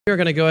We're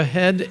going to go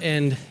ahead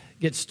and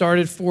get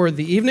started for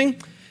the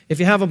evening. If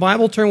you have a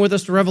Bible, turn with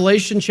us to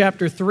Revelation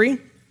chapter 3.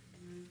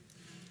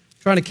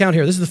 Trying to count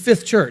here. This is the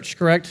fifth church,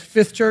 correct?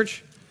 Fifth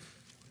church?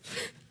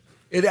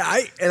 And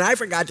I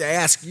forgot to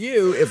ask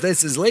you if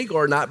this is legal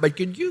or not, but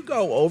could you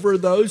go over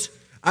those?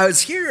 I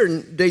was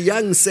hearing the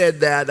young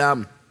said that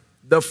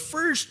the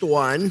first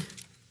one,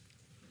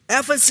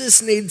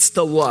 Ephesus needs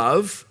to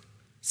love,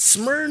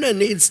 Smyrna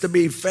needs to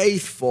be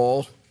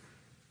faithful,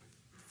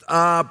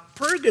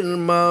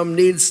 Pergamum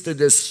needs to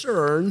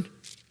discern,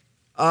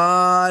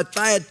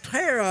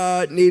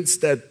 Thyatira needs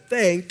to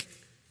think,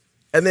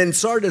 and then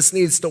Sardis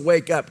needs to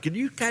wake up. Could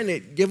you kind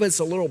of give us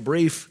a little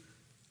brief?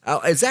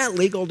 Is that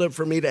legal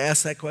for me to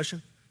ask that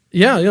question?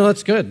 Yeah,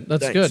 that's good.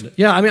 That's Thanks. good.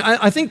 Yeah,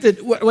 I think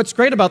that what's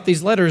great about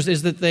these letters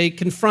is that they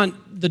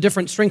confront the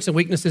different strengths and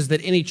weaknesses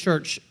that any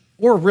church,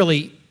 or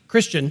really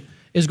Christian,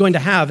 is going to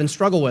have and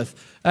struggle with.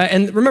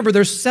 And remember,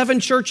 there's 7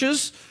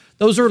 churches.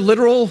 Those are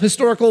literal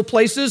historical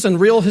places and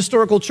real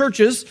historical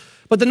churches.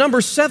 But the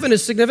number 7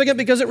 is significant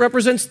because it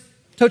represents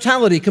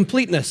totality,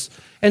 completeness.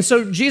 And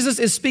so Jesus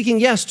is speaking,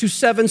 yes, to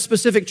 7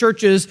 specific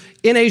churches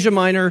in Asia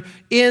Minor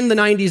in the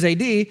 90s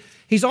AD.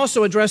 He's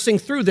also addressing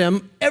through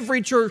them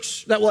every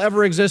church that will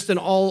ever exist in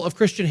all of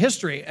Christian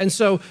history. And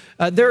so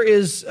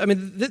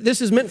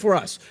this is meant for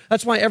us.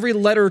 That's why every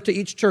letter to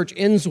each church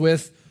ends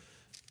with,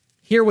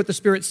 hear what the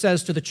Spirit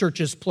says to the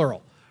churches,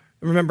 plural.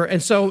 Remember,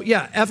 and so,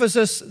 yeah,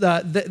 Ephesus,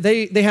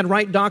 they had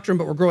right doctrine,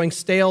 but were growing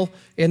stale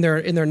in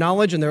their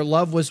knowledge, and their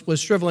love was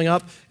shriveling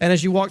up. And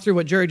as you walk through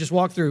what Jerry just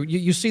walked through,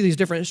 you see these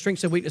different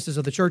strengths and weaknesses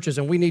of the churches,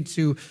 and we need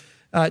to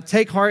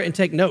take heart and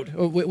take note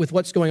with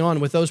what's going on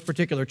with those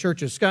particular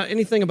churches. Scott,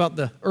 anything about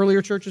the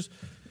earlier churches?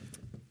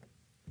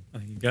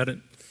 You got it.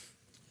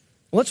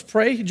 Let's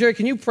pray. Jerry,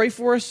 can you pray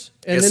for us?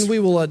 And Yes. then we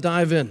will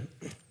dive in.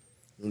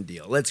 Good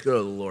deal. Let's go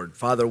to the Lord.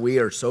 Father, we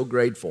are so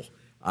grateful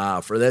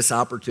for this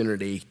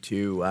opportunity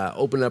to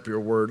open up your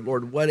word.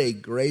 Lord, what a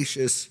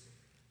gracious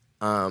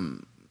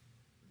thing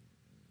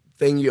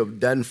you have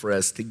done for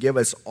us to give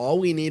us all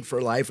we need for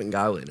life and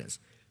godliness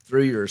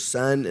through your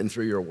Son and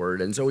through your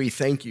word. And so we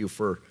thank you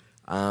for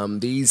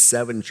these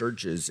 7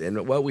 churches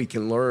and what we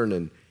can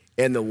learn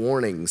and the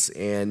warnings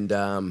and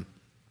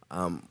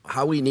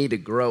how we need to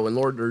grow. And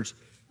Lord,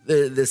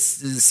 this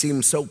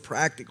seems so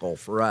practical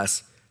for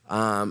us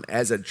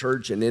as a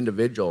church and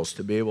individuals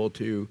to be able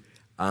to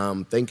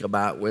think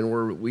about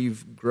when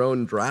we've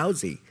grown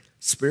drowsy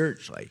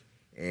spiritually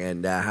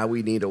and how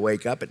we need to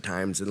wake up at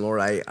times. And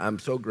Lord, I'm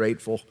so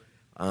grateful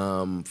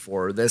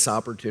for this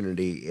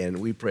opportunity, and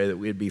we pray that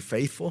we'd be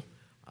faithful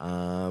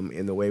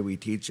in the way we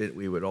teach it.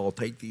 We would all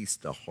take these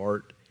to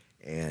heart,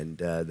 and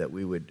that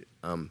we would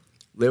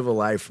live a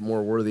life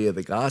more worthy of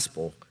the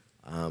gospel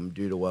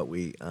due to what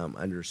we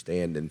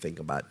understand and think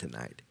about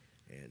tonight.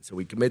 And so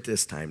we commit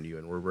this time to you,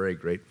 and we're very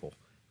grateful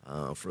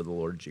for the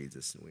Lord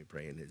Jesus, and we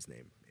pray in his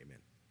name. Amen.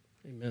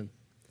 Amen.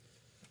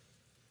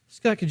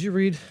 Scott, could you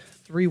read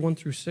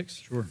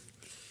 3:1-6? Sure.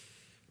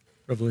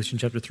 Revelation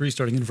chapter 3,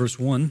 starting in verse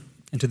 1.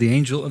 And to the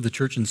angel of the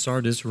church in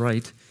Sardis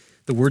write,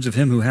 the words of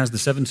him who has the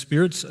 7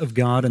 spirits of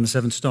God and the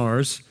 7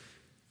 stars.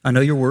 I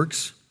know your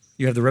works.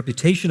 You have the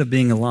reputation of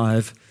being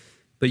alive,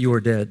 but you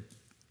are dead.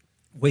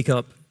 Wake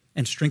up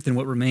and strengthen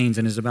what remains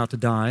and is about to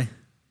die.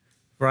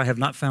 For I have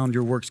not found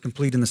your works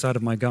complete in the sight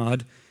of my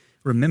God.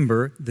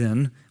 Remember,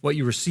 then, what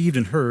you received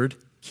and heard,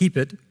 keep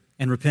it,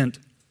 and repent.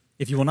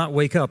 If you will not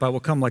wake up, I will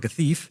come like a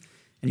thief,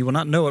 and you will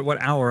not know at what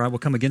hour I will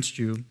come against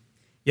you.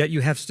 Yet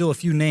you have still a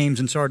few names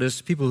in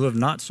Sardis, people who have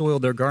not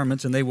soiled their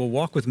garments, and they will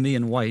walk with me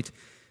in white,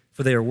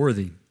 for they are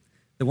worthy.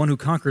 The one who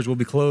conquers will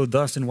be clothed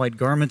thus in white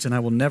garments, and I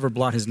will never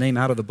blot his name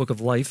out of the book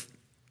of life.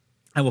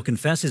 I will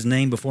confess his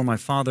name before my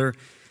Father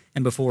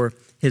and before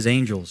his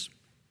angels.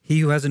 He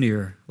who has an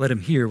ear, let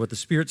him hear what the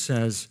Spirit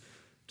says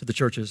to the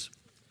churches.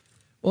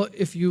 Well,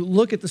 if you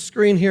look at the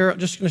screen here, I'm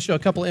just going to show a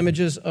couple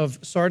images of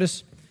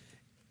Sardis.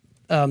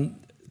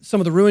 Some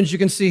of the ruins you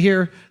can see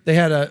here, they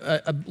had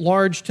a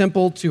large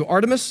temple to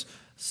Artemis,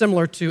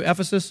 similar to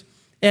Ephesus.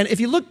 And if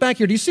you look back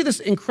here, do you see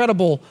this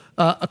incredible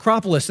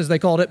Acropolis, as they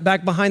called it,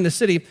 back behind the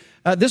city?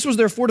 This was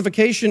their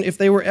fortification if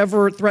they were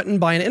ever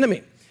threatened by an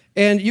enemy.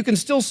 And you can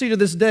still see to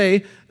this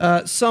day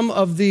some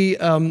of the,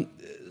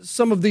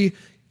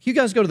 you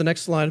guys go to the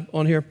next slide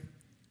on here.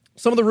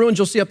 Some of the ruins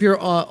you'll see up here,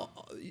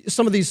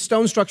 some of these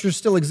stone structures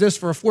still exist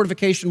for a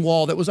fortification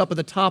wall that was up at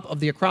the top of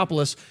the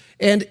Acropolis.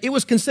 And it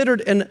was considered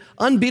an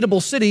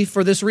unbeatable city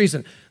for this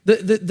reason.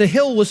 The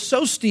hill was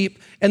so steep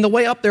and the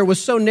way up there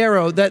was so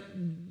narrow that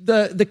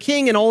the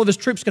king and all of his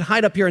troops could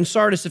hide up here in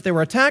Sardis if they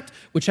were attacked,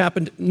 which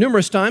happened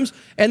numerous times.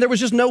 And there was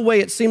just no way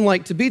it seemed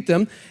like to beat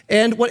them.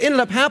 And what ended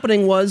up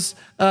happening was,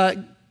 let's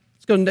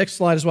go to the next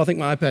slide as well. I think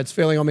my iPad's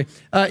failing on me.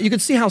 You can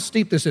see how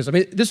steep this is. I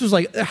mean, this was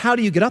like, how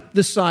do you get up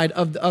this side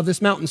of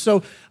this mountain?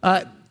 So,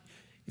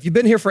 if you've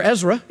been here for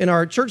Ezra in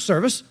our church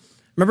service,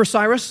 remember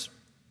Cyrus,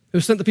 who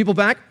sent the people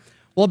back?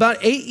 Well, about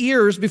 8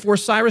 years before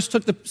Cyrus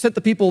sent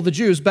the people, the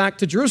Jews, back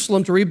to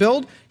Jerusalem to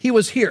rebuild, he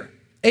was here.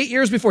 8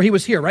 years before he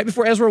was here, right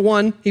before Ezra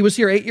 1, he was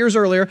here 8 years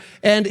earlier,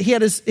 and he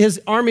had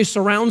his army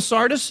surround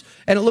Sardis,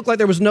 and it looked like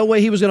there was no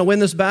way he was going to win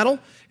this battle.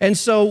 And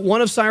so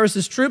one of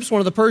Cyrus's troops, one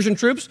of the Persian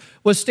troops,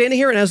 was standing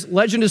here, and as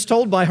legend is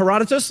told by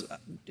Herodotus,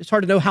 it's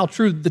hard to know how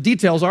true the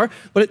details are,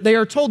 but they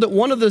are told that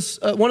one of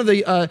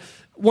the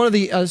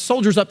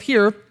soldiers up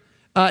here,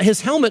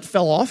 his helmet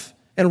fell off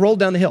and rolled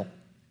down the hill.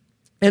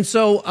 And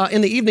so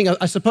in the evening,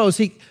 I suppose,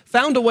 he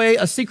found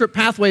a secret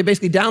pathway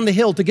basically down the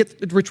hill to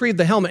retrieve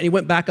the helmet, and he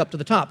went back up to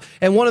the top.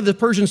 And one of the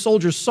Persian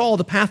soldiers saw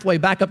the pathway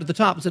back up to the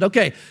top and said,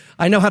 okay,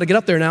 I know how to get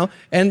up there now.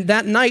 And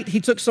that night,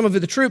 he took some of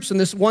the troops, and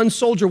this one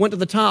soldier went to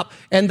the top,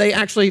 and they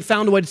actually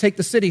found a way to take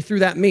the city through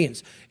that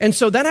means. And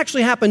so that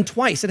actually happened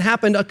twice. It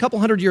happened a couple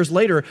hundred years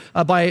later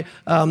by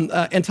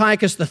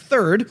Antiochus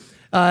III,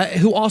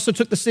 who also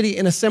took the city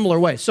in a similar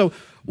way. So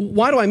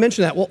why do I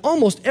mention that? Well,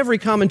 almost every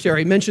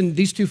commentary mentioned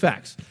these two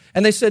facts.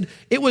 And they said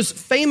it was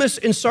famous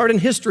in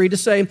Sardis history to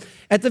say,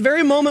 at the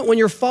very moment when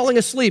you're falling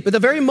asleep, at the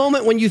very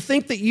moment when you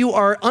think that you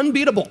are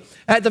unbeatable,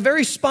 at the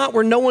very spot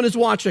where no one is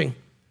watching,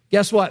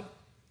 guess what?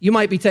 You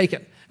might be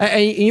taken,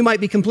 and you might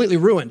be completely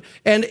ruined.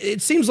 And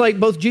it seems like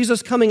both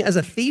Jesus coming as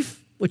a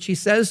thief, which he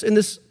says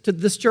to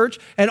this church,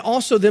 and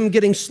also them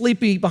getting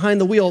sleepy behind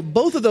the wheel,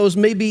 both of those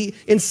may be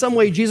in some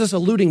way Jesus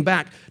alluding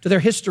back to their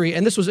history,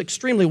 and this was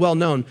extremely well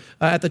known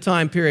at the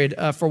time period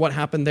for what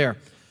happened there.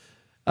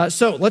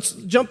 So let's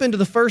jump into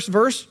the first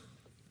verse.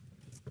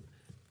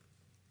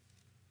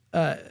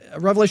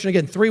 Revelation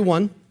again,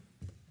 3:1.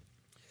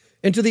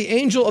 And to the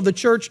angel of the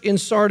church in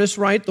Sardis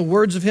write the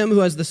words of him who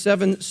has the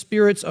 7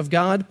 spirits of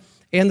God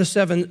and the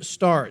 7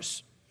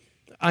 stars.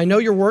 I know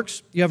your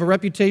works. You have a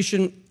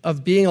reputation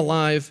of being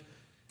alive,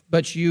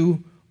 but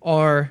you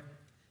are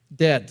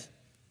dead.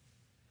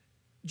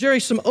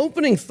 Jerry, some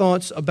opening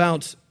thoughts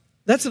about,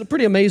 that's a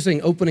pretty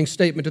amazing opening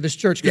statement to this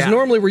church, because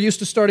normally we're used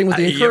to starting with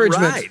the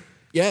encouragement. You're right.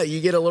 Yeah,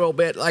 you get a little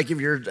bit, like if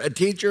you're a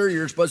teacher,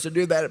 you're supposed to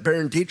do that at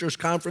parent-teachers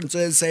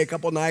conferences, say a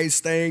couple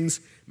nice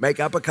things, make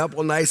up a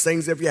couple nice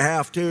things if you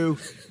have to,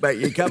 but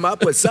you come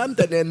up with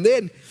something, and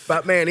then,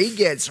 but man, he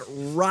gets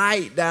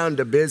right down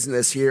to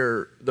business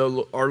here,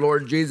 our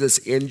Lord Jesus,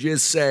 in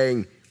just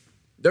saying,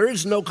 there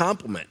is no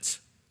compliments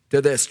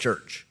to this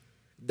church.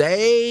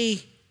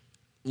 They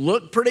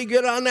look pretty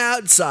good on the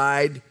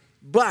outside,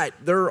 but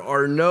there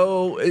are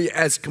no,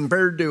 as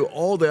compared to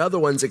all the other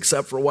ones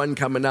except for one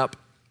coming up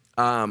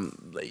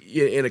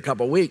in a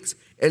couple weeks.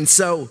 And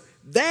so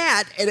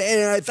that, and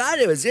I thought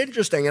it was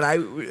interesting, and I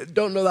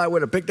don't know that I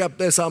would have picked up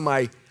this on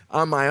my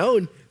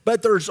own,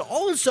 but there's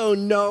also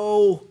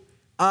no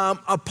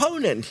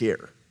opponent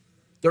here.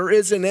 There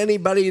isn't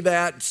anybody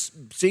that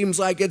seems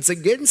like it's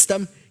against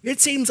them. It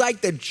seems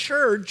like the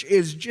church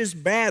is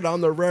just bad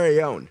on their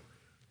very own.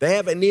 They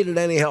haven't needed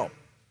any help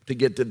to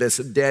get to this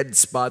dead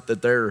spot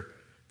that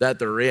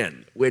they're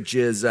in, which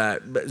is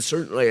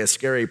certainly a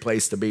scary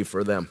place to be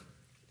for them.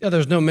 Yeah,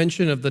 there's no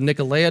mention of the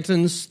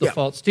Nicolaitans, the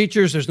false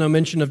teachers. There's no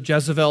mention of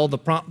Jezebel, the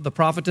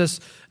prophetess.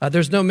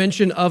 There's no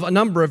mention of a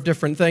number of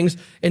different things.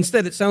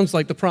 Instead, it sounds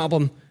like the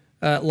problem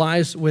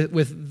lies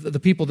with the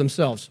people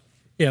themselves.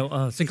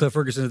 Sinclair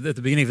Ferguson, at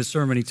the beginning of his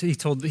sermon, he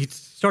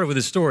started with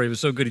his story. It was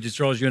so good, he just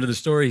draws you into the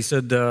story. He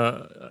said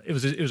it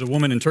was a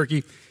woman in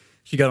Turkey.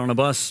 She got on a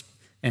bus,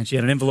 and she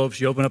had an envelope.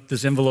 She opened up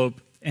this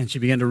envelope, and she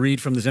began to read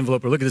from this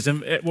envelope, or look at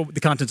the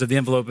contents of the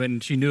envelope,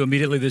 and she knew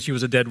immediately that she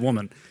was a dead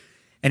woman.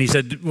 And he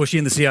said, was she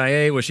in the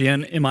CIA? Was she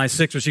in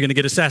MI6? Was she going to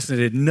get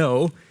assassinated?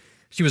 No.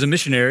 She was a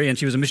missionary, and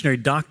she was a missionary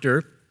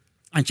doctor,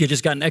 and she had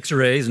just gotten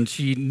x-rays, and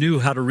she knew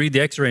how to read the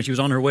x-ray, and she was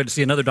on her way to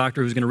see another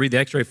doctor who was going to read the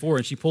x-ray for her,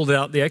 and she pulled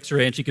out the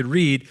x-ray, and she could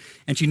read,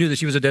 and she knew that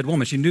she was a dead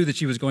woman. She knew that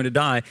she was going to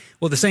die.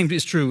 Well, the same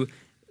is true,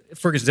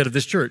 Ferguson said, of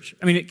this church.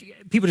 I mean,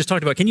 people just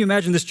talked about, can you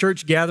imagine this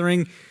church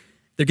gathering?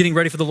 They're getting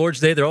ready for the Lord's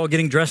Day. They're all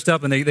getting dressed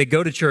up, and they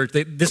go to church.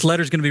 This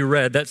letter's going to be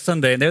read that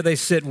Sunday, and there they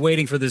sit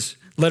waiting for this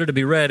letter to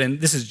be read, and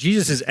this is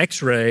Jesus'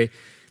 x-ray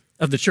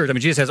of the church. I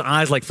mean, Jesus has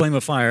eyes like flame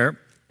of fire,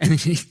 and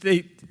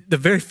the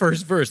very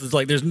first verse is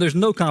like, there's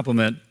no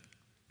compliment.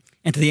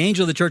 And to the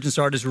angel of the church in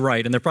Sardis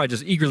write, and they're probably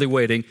just eagerly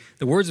waiting,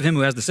 the words of him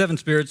who has the 7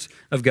 spirits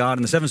of God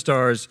and the 7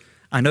 stars,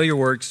 I know your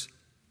works.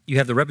 You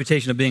have the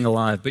reputation of being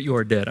alive, but you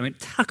are dead. I mean,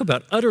 talk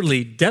about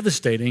utterly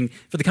devastating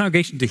for the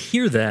congregation to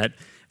hear that.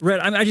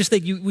 I just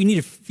think we need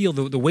to feel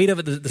the weight of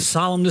it, the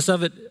solemnness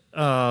of it.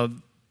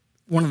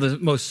 One of the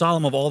most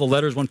solemn of all the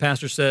letters, one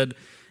pastor said,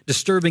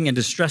 disturbing and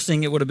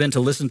distressing it would have been to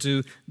listen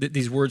to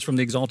these words from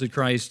the exalted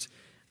Christ.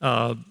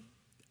 And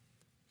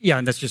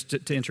that's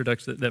just to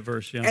introduce that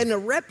verse. Yeah. And the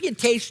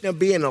reputation of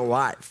being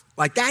alive.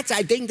 Like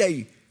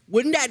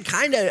wouldn't that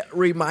kind of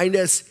remind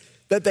us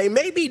that they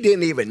maybe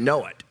didn't even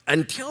know it.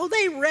 Until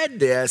they read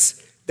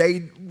this,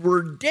 they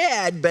were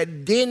dead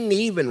but didn't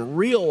even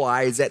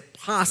realize it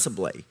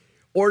possibly.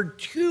 Or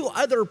 2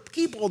 other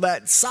people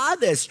that saw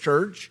this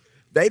church,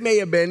 they may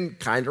have been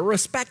kind of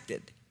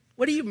respected.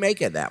 What do you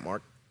make of that,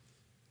 Mark?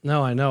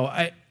 No, I know.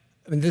 I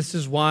mean, this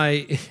is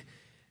why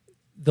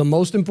the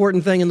most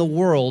important thing in the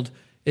world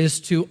is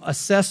to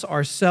assess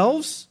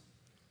ourselves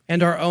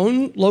and our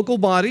own local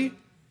body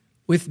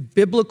with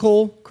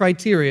biblical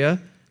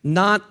criteria,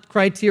 not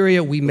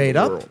criteria we made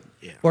up world,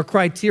 yeah. or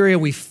criteria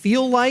we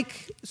feel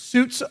like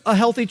suits a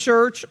healthy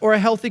church or a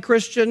healthy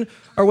Christian,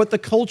 or what the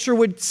culture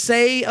would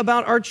say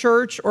about our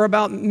church or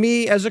about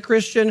me as a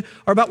Christian,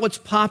 or about what's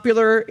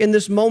popular in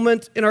this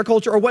moment in our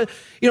culture, or what,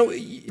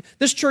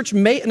 this church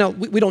we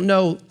don't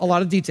know a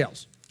lot of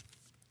details.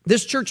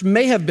 This church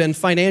may have been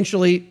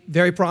financially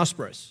very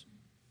prosperous,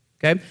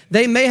 okay?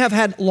 They may have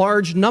had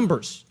large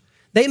numbers.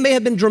 They may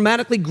have been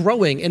dramatically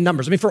growing in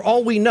numbers. I mean, for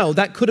all we know,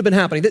 that could have been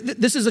happening.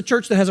 This is a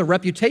church that has a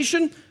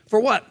reputation for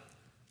what?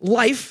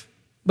 Life,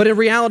 but in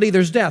reality,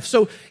 there's death.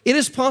 So it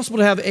is possible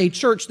to have a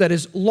church that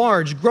is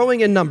large,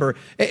 growing in number.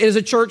 It is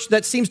a church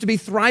that seems to be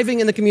thriving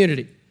in the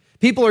community.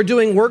 People are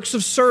doing works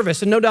of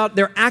service, and no doubt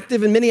they're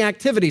active in many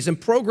activities and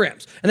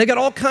programs, and they've got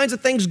all kinds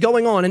of things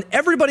going on, and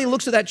everybody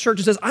looks at that church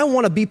and says, I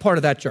want to be part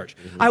of that church.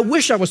 I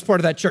wish I was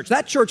part of that church.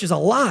 That church is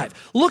alive.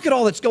 Look at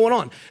all that's going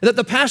on. And that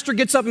the pastor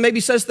gets up and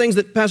maybe says things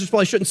that pastors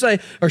probably shouldn't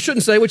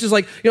say, which is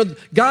like,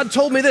 God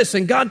told me this,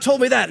 and God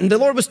told me that, and the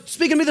Lord was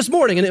speaking to me this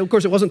morning, and of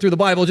course it wasn't through the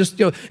Bible, just,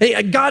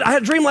 hey, God, I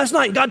had a dream last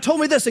night, and God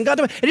told me this, and God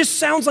told me, it just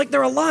sounds like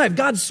they're alive.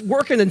 God's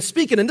working and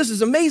speaking, and this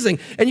is amazing.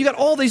 And you got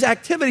all these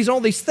activities and all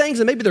these things,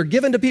 and maybe they're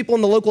given to people in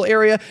the local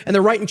area, and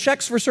they're writing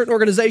checks for certain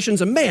organizations,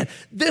 and man,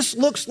 this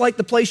looks like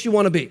the place you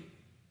want to be.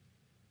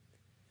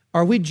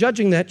 Are we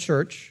judging that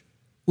church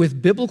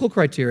with biblical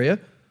criteria?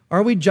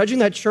 Are we judging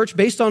that church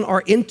based on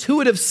our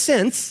intuitive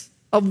sense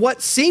of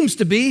what seems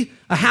to be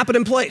a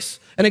happening place,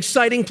 an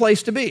exciting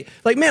place to be?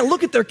 Like, man,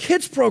 look at their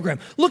kids program.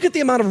 Look at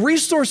the amount of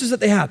resources that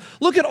they have.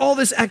 Look at all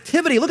this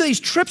activity. Look at these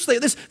trips.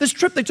 This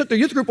trip they took their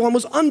youth group on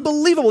was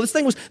unbelievable. This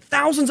thing was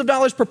thousands of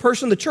dollars per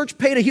person. The church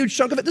paid a huge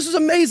chunk of it. This is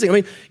amazing. I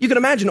mean, you can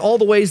imagine all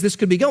the ways this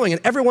could be going,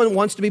 and everyone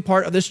wants to be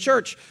part of this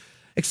church,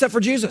 except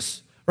for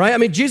Jesus. Right? I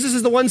mean, Jesus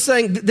is the one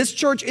saying this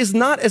church is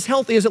not as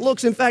healthy as it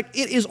looks. In fact,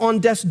 it is on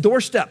death's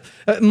doorstep.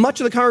 Much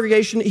of the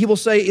congregation, he will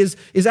say,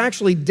 is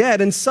actually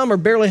dead, and some are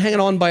barely hanging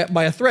on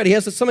by a thread. He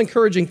has some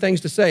encouraging things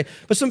to say.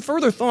 But some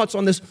further thoughts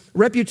on this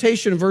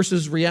reputation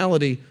versus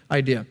reality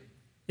idea.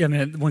 Yeah,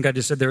 man, one guy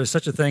just said there is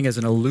such a thing as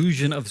an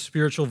illusion of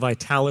spiritual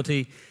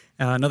vitality.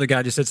 Another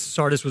guy just said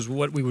Sardis was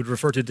what we would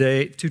refer to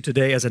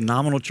today as a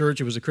nominal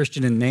church. It was a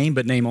Christian in name,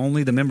 but name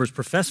only. The members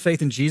professed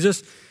faith in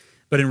Jesus,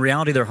 but in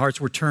reality, their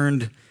hearts were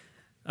turned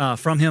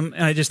from him.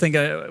 And I just think,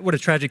 what a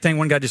tragic thing.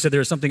 One guy just said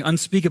there is something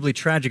unspeakably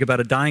tragic about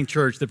a dying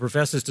church that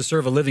professes to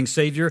serve a living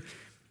Savior.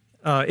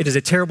 It is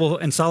a terrible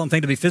and solemn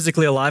thing to be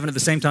physically alive and at the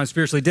same time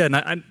spiritually dead.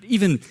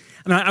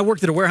 And I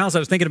worked at a warehouse I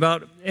was thinking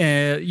about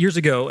years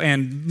ago,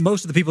 and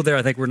most of the people there,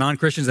 I think, were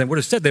non-Christians and would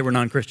have said they were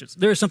non-Christians.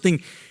 There is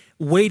something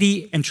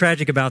weighty and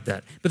tragic about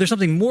that. But there's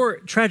something more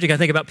tragic, I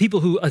think, about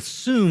people who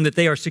assume that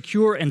they are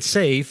secure and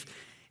safe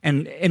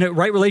and in a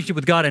right relationship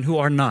with God and who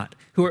are not,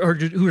 who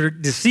are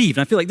deceived.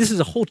 And I feel like this is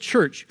a whole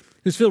church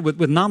who's filled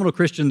with nominal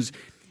Christians.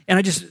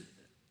 And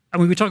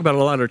we talk about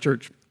it a lot at our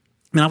church.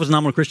 I mean, I was a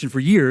nominal Christian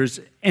for years,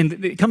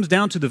 and it comes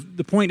down to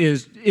the point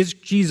is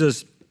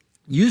Jesus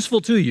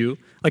useful to you,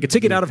 like a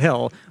ticket out of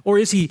hell, or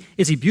is he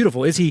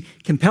beautiful? Is he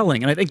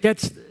compelling? And I think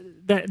that's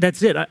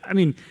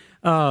it.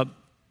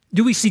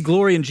 Do we see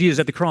glory in Jesus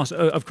at the cross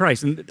of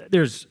Christ? And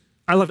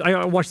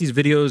I watch these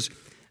videos.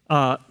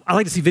 I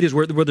like to see videos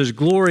where there's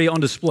glory on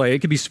display. It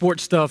could be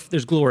sports stuff.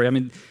 There's glory. I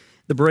mean,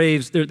 the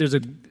Braves, there's a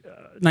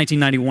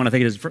 1991, I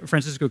think it is,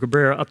 Francisco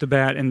Cabrera up to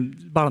bat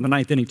and bottom of the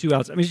ninth inning, 2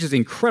 outs. I mean, it's just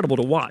incredible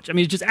to watch. I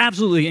mean, it's just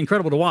absolutely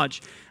incredible to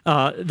watch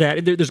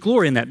that. There's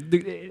glory in that.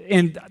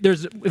 And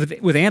there's,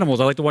 with animals,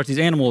 I like to watch these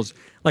animals,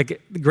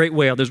 like the great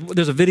whale.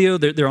 There's a video,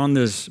 they're on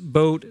this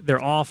boat,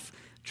 they're off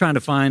trying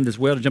to find this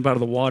whale to jump out of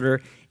the water,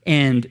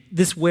 and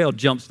this whale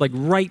jumps like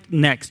right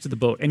next to the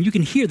boat. And you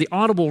can hear the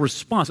audible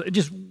response,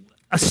 just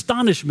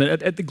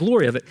astonishment at the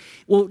glory of it.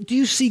 Well, do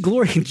you see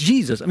glory in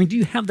Jesus? I mean, do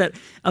you have that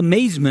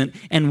amazement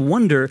and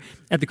wonder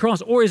at the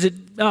cross, or is it,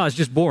 it's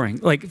just boring?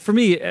 Like for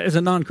me, as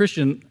a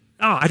non-Christian,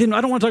 I don't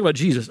want to talk about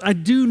Jesus. I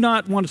do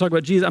not want to talk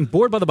about Jesus. I'm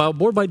bored by the Bible,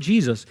 bored by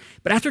Jesus.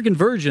 But after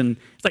conversion,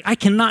 it's like I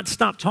cannot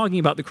stop talking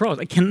about the cross.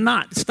 I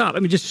cannot stop. I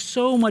mean, just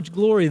so much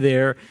glory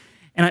there.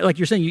 And like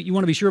you're saying, you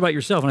want to be sure about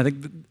yourself. And I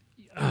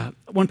think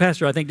one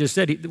pastor, I think, just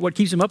said what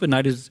keeps him up at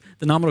night is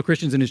the nominal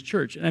Christians in his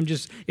church. And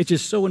it's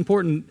just so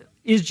important.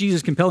 Is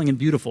Jesus compelling and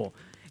beautiful,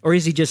 or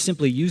is he just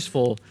simply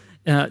useful?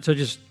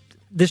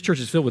 This church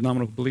is filled with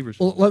nominal believers.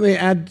 Well, let me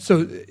add.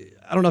 So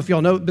I don't know if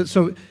y'all know, but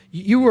so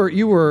you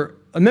were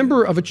a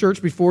member of a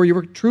church before you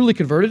were truly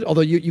converted. Although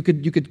you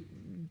could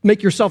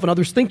make yourself and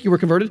others think you were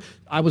converted.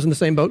 I was in the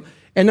same boat.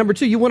 And number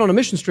two, you went on a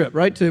mission trip,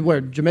 right? To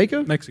where?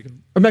 Jamaica?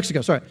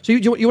 Mexico, sorry. So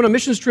you went on a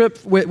mission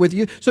trip with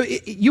you. So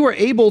you were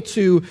able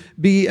to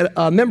be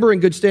a member in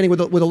good standing with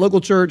a local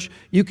church.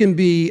 You can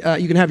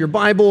have your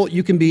Bible.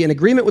 You can be in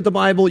agreement with the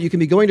Bible. You can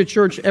be going to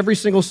church every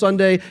single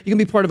Sunday. You can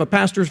be part of a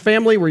pastor's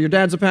family where your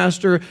dad's a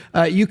pastor.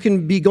 You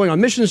can be going on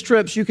missions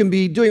trips. You can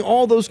be doing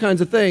all those kinds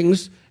of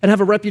things and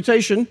have a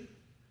reputation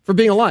for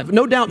being alive.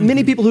 No doubt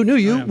many people who knew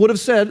you would have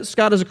said,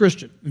 Scott is a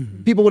Christian.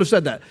 People would have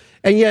said that.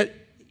 And yet,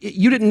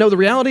 you didn't know the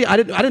reality. I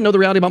didn't know the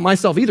reality about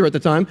myself either at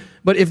the time.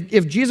 But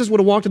if Jesus would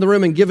have walked in the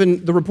room and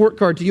given the report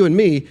card to you and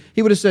me,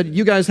 he would have said,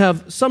 you guys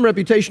have some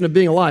reputation of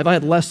being alive. I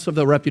had less of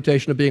the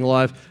reputation of being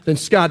alive than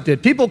Scott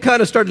did. People kind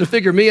of started to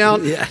figure me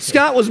out. Yeah.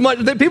 Scott was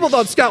people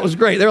thought Scott was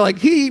great. They were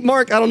like,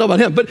 Mark, I don't know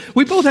about him. But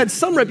we both had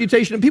some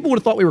reputation, and people would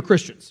have thought we were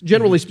Christians,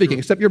 generally speaking,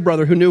 except your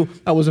brother who knew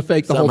I was a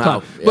fake the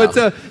Somehow, whole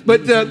time.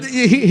 But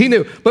he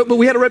knew. But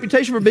we had a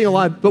reputation for being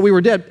alive, but we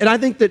were dead. And I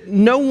think that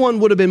no one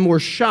would have been more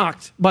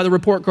shocked by the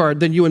report card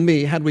than you and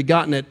me had we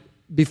gotten it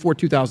before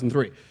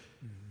 2003.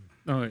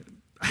 Oh,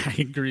 I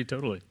agree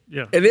totally.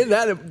 Yeah. And isn't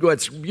that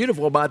what's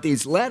beautiful about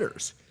these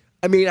letters?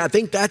 I mean, I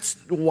think that's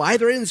why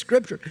they're in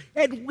Scripture.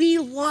 And we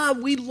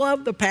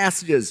love the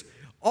passages,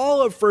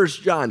 all of 1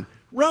 John,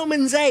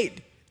 Romans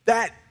 8,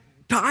 that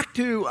talk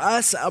to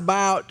us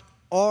about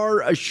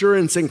our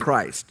assurance in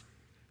Christ.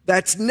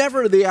 That's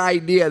never the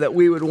idea that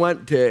we would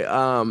want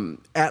to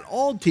at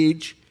all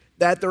teach,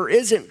 that there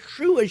isn't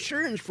true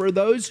assurance for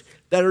those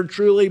that are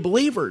truly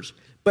believers.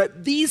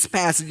 But these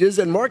passages,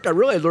 and Mark, I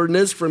really learned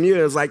this from you.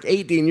 It was like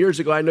 18 years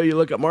ago. I know you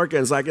look at Mark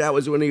and it's like that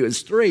was when he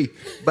was 3.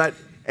 But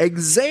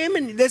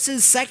this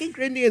is 2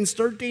 Corinthians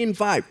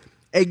 13:5.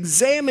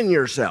 Examine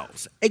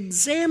yourselves.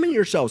 Examine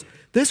yourselves.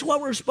 This is what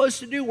we're supposed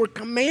to do. We're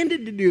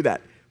commanded to do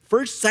that.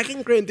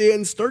 2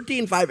 Corinthians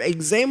 13:5.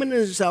 Examine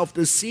yourself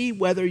to see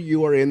whether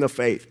you are in the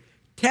faith.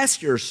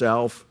 Test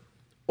yourself,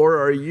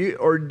 or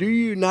do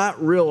you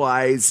not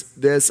realize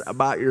this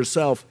about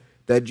yourself,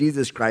 that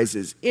Jesus Christ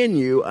is in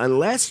you,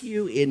 unless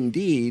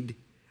indeed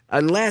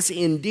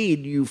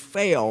you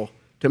fail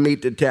to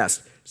meet the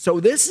test. So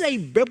this is a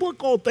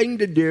biblical thing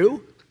to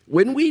do.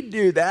 When we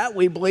do that,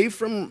 we believe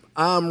from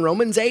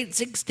Romans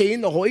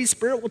 8:16, the Holy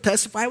Spirit will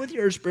testify with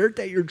your spirit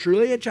that you're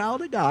truly a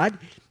child of God.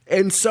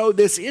 And so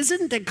this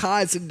isn't to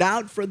cause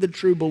doubt for the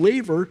true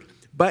believer,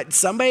 but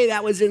somebody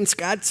that was in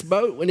Scott's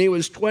boat when he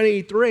was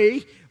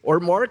 23, or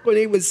Mark when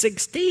he was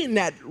 16,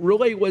 that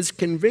really was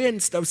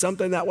convinced of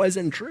something that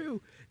wasn't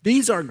true.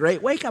 These are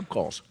great wake-up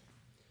calls.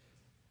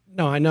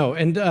 No, I know.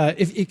 And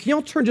can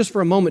y'all turn just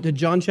for a moment to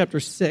John chapter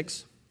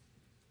 6?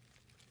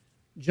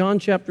 John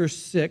chapter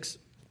 6.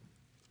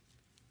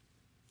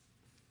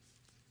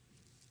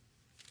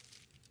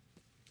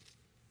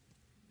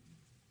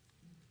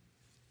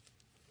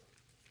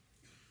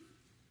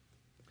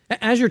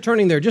 As you're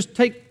turning there, just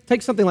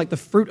take something like the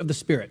fruit of the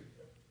Spirit.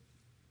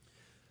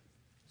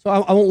 So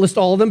I won't list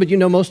all of them, but you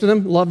know most of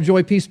them: love,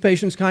 joy, peace,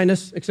 patience,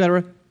 kindness,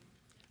 etc.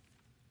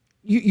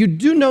 You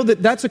do know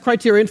that that's a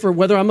criterion for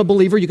whether I'm a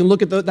believer. You can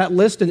look at that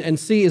list and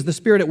see, is the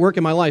Spirit at work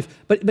in my life?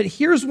 But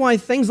here's why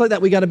things like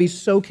that, we got to be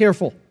so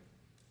careful.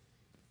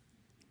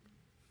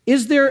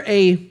 Is there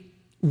a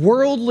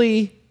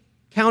worldly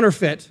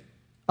counterfeit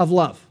of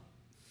love?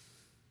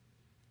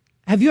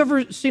 Have you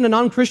ever seen a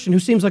non-Christian who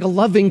seems like a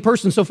loving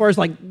person so far as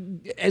like,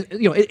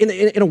 you know,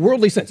 in a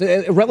worldly sense,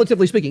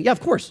 relatively speaking? Yeah,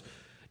 of course.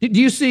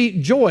 Do you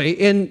see joy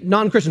in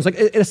non-Christians, like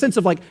in a sense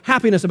of like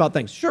happiness about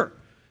things? Sure.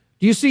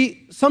 Do you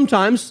see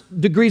sometimes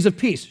degrees of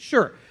peace?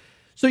 Sure.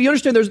 So you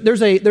understand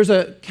there's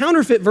a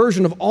counterfeit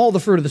version of all the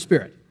fruit of the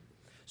Spirit.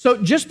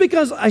 So just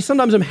because I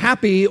sometimes am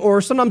happy,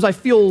 or sometimes I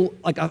feel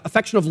like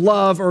affection of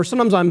love, or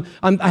sometimes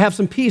I have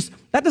some peace,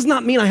 that does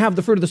not mean I have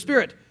the fruit of the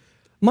Spirit.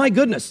 My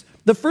goodness,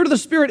 the fruit of the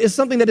Spirit is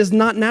something that is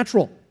not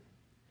natural.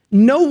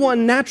 No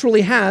one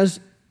naturally has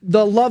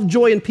the love,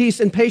 joy, and peace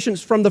and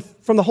patience from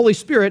the Holy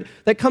Spirit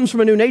that comes from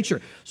a new nature.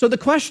 So the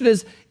question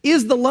is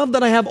the love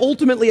that I have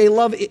ultimately a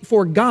love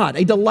for God,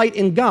 a delight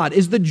in God?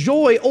 Is the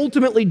joy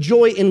ultimately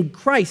joy in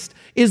Christ?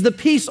 Is the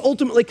peace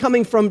ultimately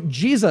coming from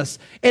Jesus?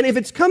 And if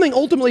it's coming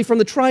ultimately from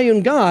the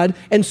triune God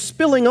and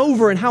spilling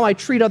over in how I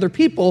treat other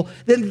people,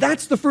 then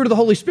that's the fruit of the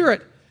Holy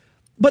Spirit.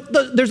 But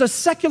there's a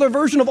secular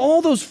version of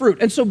all those fruit.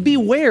 And so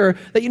beware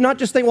that you not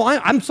just think,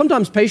 well, I'm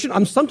sometimes patient,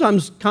 I'm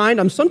sometimes kind,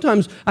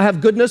 I have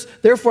goodness,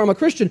 therefore I'm a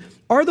Christian.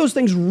 Are those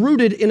things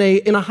rooted in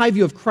a high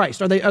view of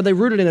Christ? Are they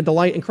rooted in a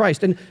delight in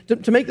Christ? And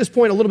to make this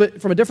point a little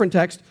bit from a different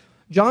text,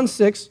 John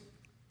 6,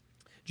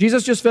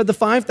 Jesus just fed the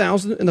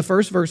 5,000 in the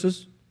first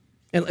verses.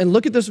 And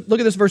look at this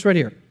verse right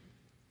here.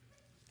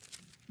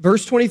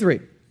 Verse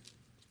 23.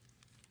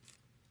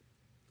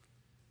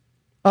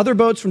 Other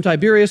boats from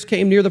Tiberias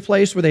came near the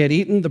place where they had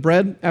eaten the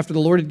bread after the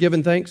Lord had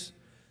given thanks.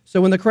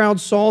 So when the crowd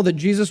saw that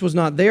Jesus was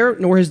not there,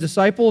 nor his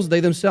disciples,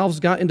 they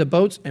themselves got into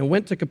boats and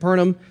went to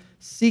Capernaum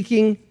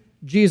seeking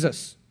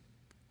Jesus.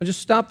 I'll just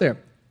stop there.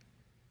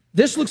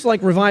 This looks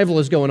like revival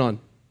is going on,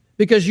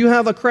 because you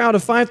have a crowd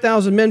of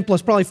 5,000 men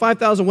plus probably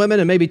 5,000 women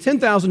and maybe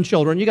 10,000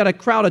 children. You got a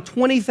crowd of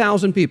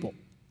 20,000 people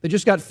that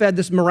just got fed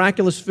this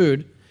miraculous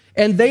food,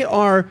 and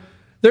they're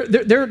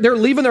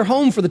leaving their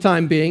home for the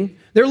time being.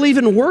 They're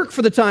leaving work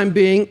for the time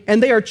being,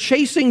 and they are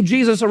chasing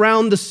Jesus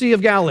around the Sea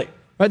of Galilee.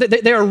 Right?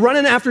 They are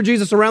running after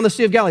Jesus around the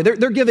Sea of Galilee.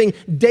 They're giving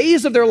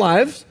days of their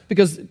lives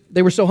because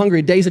they were so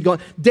hungry. Days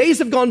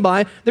have gone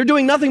by. They're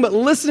doing nothing but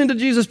listening to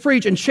Jesus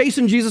preach and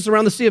chasing Jesus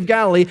around the Sea of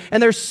Galilee,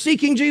 and they're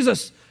seeking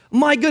Jesus.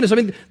 My goodness, I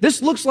mean,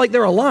 this looks like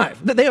they're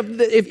alive.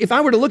 If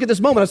I were to look at this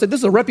moment, I said, this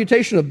is a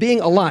reputation of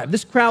being alive.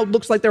 This crowd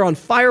looks like they're on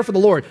fire for the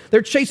Lord.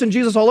 They're chasing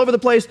Jesus all over the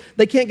place.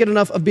 They can't get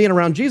enough of being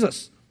around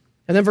Jesus.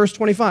 And then verse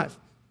 25.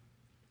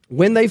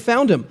 When they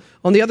found him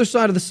on the other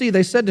side of the sea,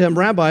 they said to him,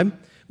 Rabbi,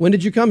 when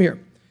did you come here?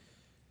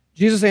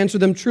 Jesus answered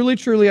them, truly,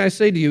 truly, I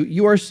say to you,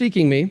 you are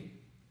seeking me,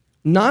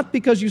 not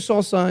because you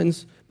saw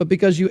signs, but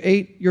because you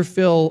ate your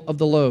fill of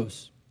the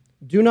loaves.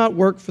 Do not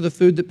work for the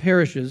food that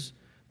perishes,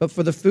 but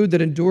for the food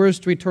that endures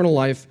to eternal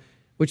life,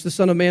 which the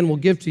Son of Man will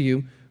give to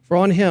you. For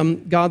on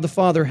him God the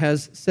Father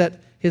has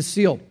set his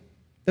seal.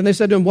 Then they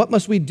said to him, what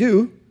must we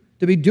do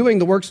to be doing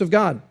the works of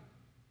God?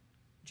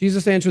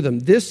 Jesus answered them,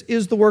 this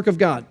is the work of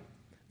God,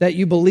 that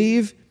you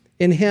believe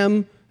in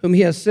him whom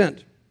he has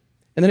sent.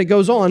 And then it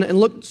goes on,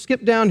 and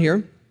skip down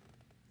here.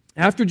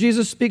 After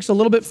Jesus speaks a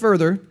little bit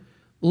further,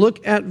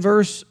 look at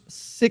verse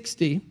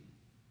 60.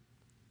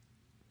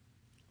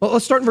 Well,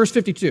 let's start in verse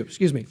 52,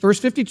 Verse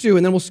 52,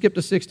 and then we'll skip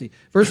to 60.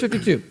 Verse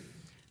 52.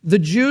 The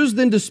Jews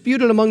then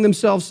disputed among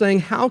themselves,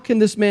 saying, how can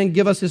this man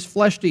give us his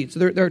flesh to eat? So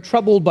they're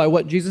troubled by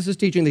what Jesus is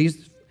teaching, that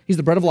he's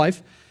the bread of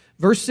life.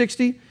 Verse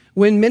 60,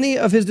 when many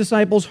of his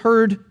disciples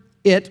heard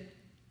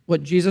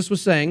what Jesus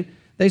was saying,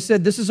 they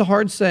said, this is a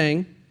hard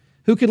saying.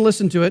 Who can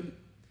listen to it?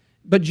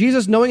 But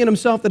Jesus, knowing in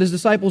himself that his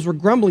disciples were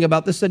grumbling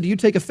about this, said, do you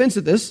take offense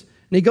at this?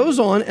 And he goes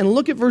on, and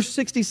look at verse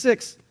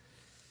 66.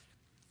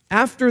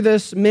 After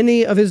this,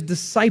 many of his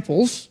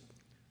disciples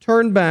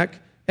turned back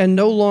and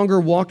no longer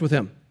walked with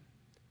him.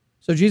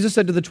 So Jesus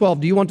said to the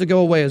 12, do you want to go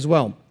away as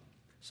well?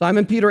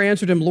 Simon Peter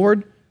answered him,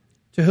 Lord,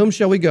 to whom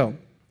shall we go?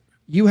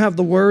 You have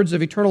the words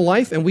of eternal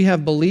life, and we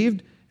have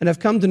believed and have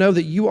come to know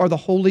that you are the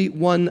Holy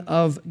One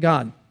of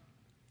God.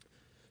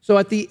 So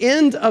at the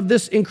end of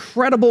this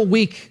incredible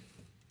week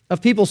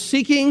of people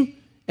seeking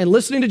and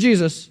listening to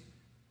Jesus,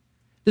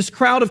 this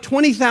crowd of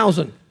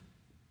 20,000,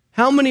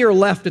 how many are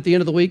left at the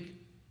end of the week?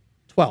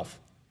 12.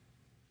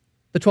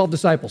 The 12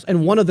 disciples.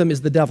 And one of them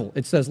is the devil,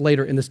 it says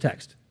later in this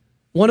text.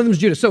 One of them is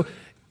Judas. So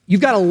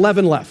you've got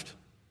 11 left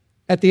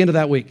at the end of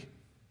that week.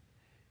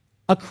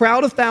 A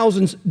crowd of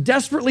thousands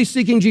desperately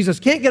seeking Jesus,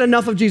 can't get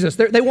enough of Jesus.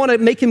 They want to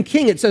make him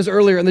king, it says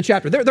earlier in the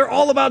chapter. They're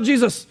all about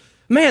Jesus.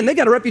 Man, they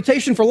got a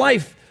reputation for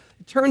life.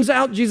 It turns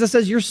out, Jesus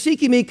says, you're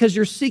seeking me because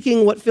you're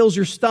seeking what fills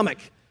your stomach.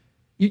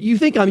 You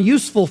think I'm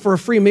useful for a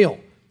free meal.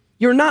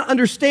 You're not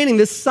understanding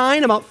this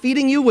sign about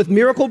feeding you with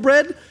miracle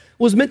bread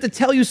was meant to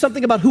tell you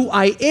something about who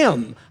I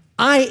am.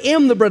 I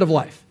am the bread of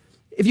life.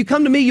 If you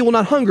come to me, you will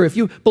not hunger. If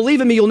you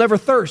believe in me, you'll never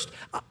thirst.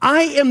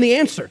 I am the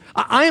answer.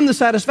 I am the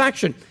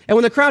satisfaction. And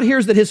when the crowd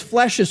hears that his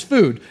flesh is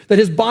food, that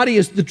his body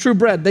is the true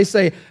bread, they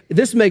say,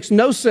 this makes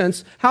no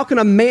sense. How can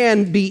a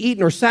man be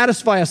eaten or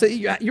satisfy us?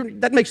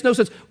 That makes no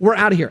sense. We're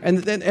out of here.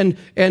 And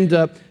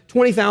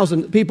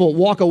 20,000 people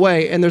walk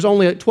away, and there's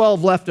only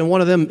 12 left, and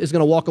one of them is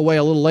going to walk away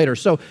a little later.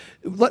 So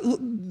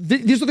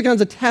these are the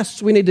kinds of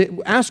tests we need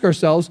to ask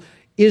ourselves.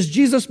 Is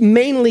Jesus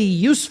mainly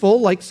useful,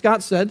 like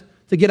Scott said,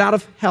 to get out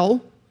of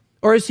hell?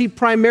 Or is he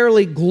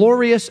primarily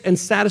glorious and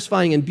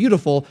satisfying and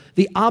beautiful,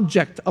 the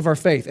object of our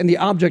faith and the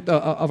object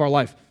of our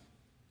life?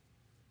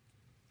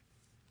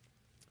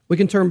 We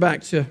can turn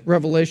back to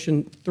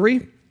Revelation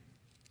 3.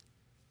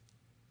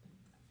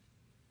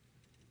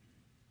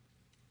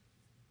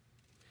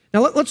 Now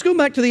let's go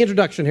back to the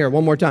introduction here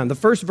one more time, the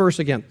first verse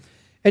again.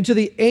 And to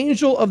the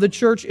angel of the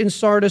church in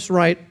Sardis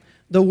write,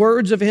 the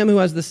words of him who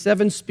has the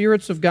 7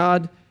 spirits of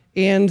God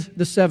and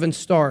the 7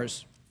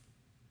 stars.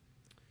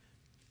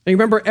 And you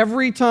remember,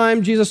 every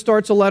time Jesus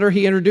starts a letter,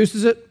 he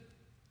introduces it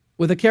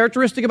with a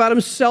characteristic about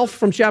himself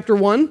from chapter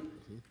 1,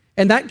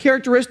 and that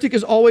characteristic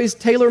is always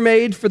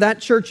tailor-made for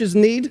that church's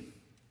need.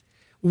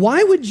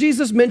 Why would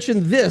Jesus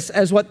mention this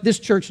as what this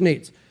church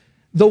needs?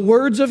 The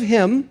words of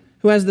him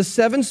who has the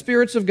 7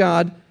 spirits of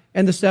God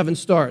and the 7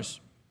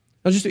 stars.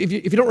 Now, just if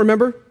you don't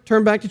remember,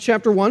 turn back to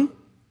chapter 1,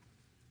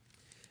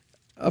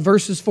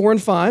 verses 4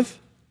 and 5.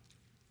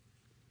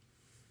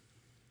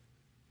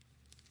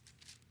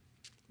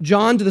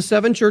 John, to the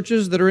 7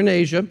 churches that are in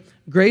Asia,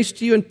 grace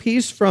to you and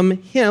peace from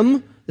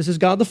him, this is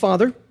God the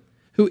Father,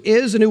 who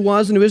is and who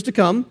was and who is to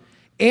come,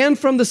 and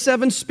from the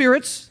 7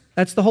 spirits,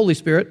 that's the Holy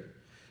Spirit,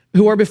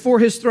 who are before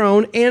his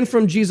throne, and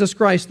from Jesus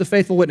Christ, the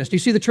faithful witness. Do you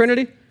see the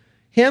Trinity?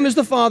 Him is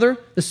the Father.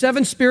 The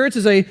 7 spirits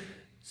is a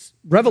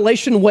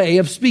revelation way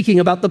of speaking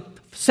about the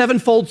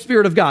 7-fold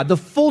Spirit of God, the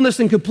fullness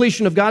and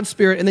completion of God's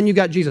Spirit, and then you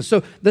got Jesus.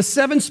 So the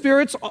 7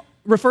 spirits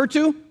refer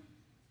to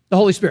the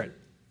Holy Spirit.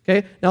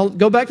 Okay, now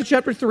go back to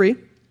chapter 3.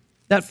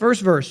 That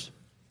first verse,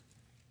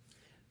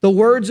 the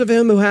words of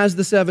him who has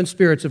the 7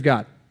 spirits of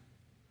God.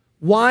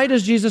 Why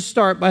does Jesus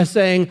start by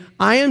saying,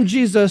 I am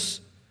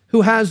Jesus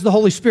who has the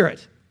Holy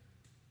Spirit?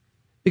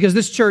 Because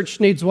this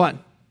church needs what?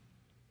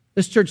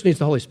 This church needs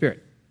the Holy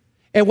Spirit.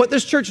 And what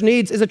this church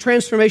needs is a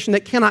transformation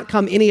that cannot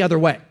come any other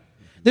way.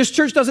 This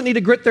church doesn't need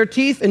to grit their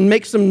teeth and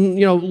make some,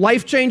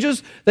 life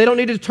changes. They don't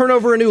need to turn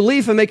over a new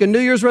leaf and make a New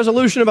Year's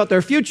resolution about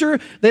their future.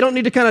 They don't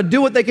need to kind of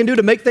do what they can do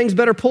to make things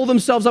better, pull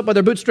themselves up by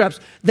their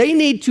bootstraps. They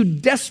need to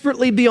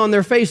desperately be on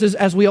their faces,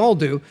 as we all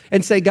do,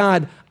 and say,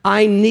 God,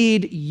 I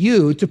need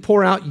you to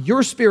pour out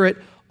your Spirit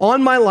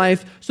on my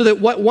life so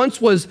that what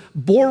once was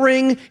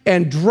boring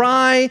and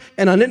dry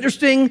and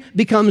uninteresting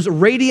becomes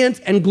radiant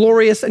and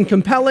glorious and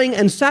compelling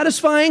and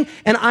satisfying.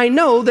 And I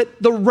know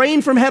that the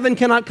rain from heaven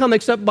cannot come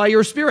except by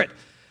your Spirit.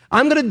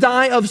 I'm going to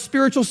die of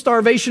spiritual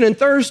starvation and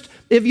thirst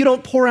if you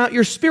don't pour out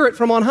your Spirit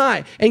from on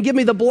high and give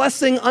me the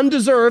blessing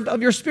undeserved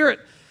of your Spirit.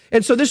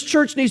 And so this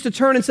church needs to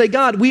turn and say,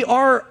 God, we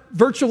are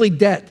virtually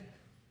dead.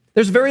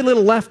 There's very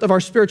little left of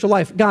our spiritual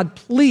life. God,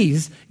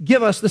 please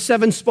give us the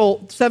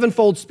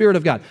sevenfold Spirit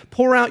of God.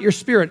 Pour out your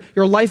Spirit,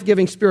 your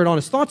life-giving Spirit on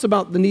us. Thoughts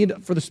about the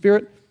need for the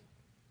Spirit?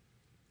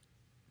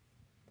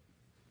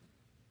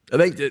 I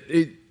think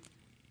that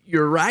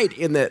you're right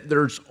in that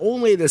there's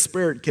only the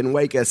Spirit can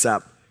wake us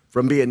up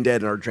from being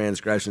dead in our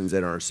transgressions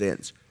and our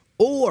sins.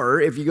 Or,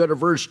 if you go to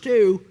verse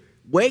 2,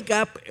 wake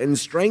up and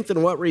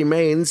strengthen what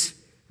remains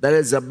that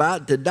is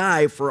about to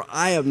die, for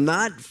I have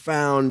not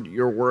found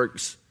your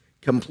works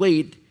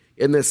complete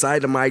in the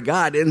sight of my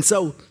God. And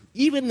so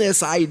even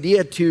this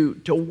idea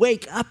to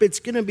wake up, it's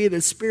going to be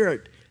the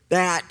Spirit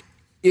that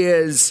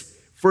is,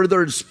 for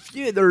there's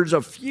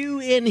a few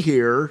in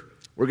here,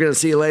 we're going to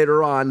see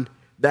later on,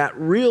 that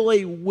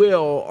really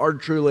are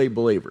truly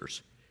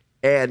believers.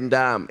 And,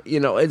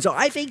 and so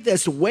I think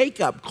this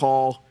wake-up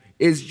call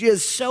is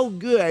just so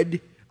good.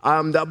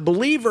 The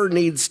believer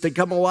needs to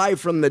come alive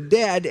from the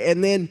dead,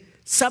 and then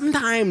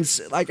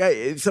sometimes, like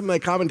some of the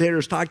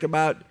commentators talked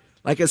about,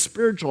 like a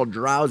spiritual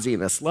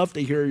drowsiness. Love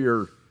to hear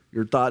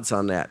your thoughts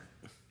on that.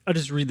 I'll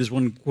just read this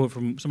one quote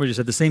from somebody who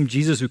said, the same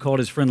Jesus who called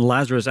his friend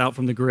Lazarus out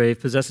from the grave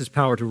possesses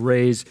power to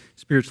raise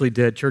spiritually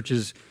dead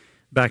churches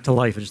back to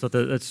life. I just thought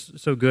that's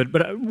so good.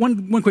 But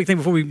one quick thing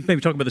before we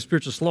maybe talk about the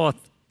spiritual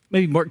sloth,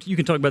 maybe Mark, you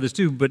can talk about this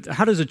too, but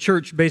how does a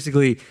church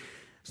basically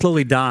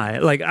slowly die?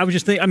 Like I was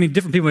just thinking,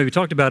 different people maybe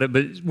talked about it,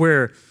 but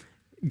where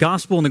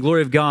gospel and the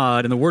glory of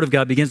God and the word of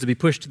God begins to be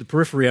pushed to the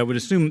periphery, I would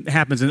assume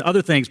happens, and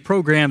other things,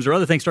 programs or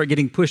other things start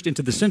getting pushed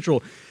into the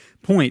central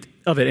point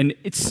of it. And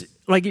it's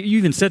like you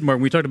even said, Mark,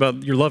 when we talked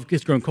about your love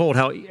gets grown cold,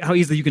 how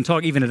easily you can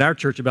talk even at our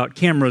church about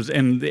cameras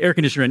and the air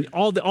conditioner, and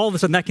all of a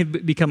sudden that can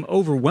become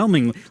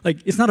overwhelming. Like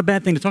it's not a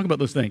bad thing to talk about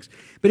those things,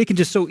 but it can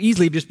just so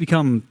easily just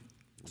become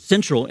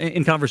central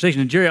in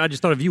conversation. And Jerry, I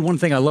just thought of you. One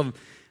thing I love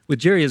with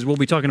Jerry is we'll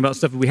be talking about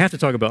stuff that we have to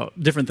talk about,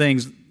 different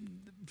things,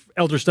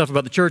 elder stuff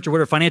about the church or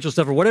whatever, financial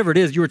stuff or whatever it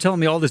is. You were telling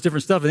me all this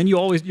different stuff, and then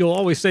you'll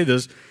always say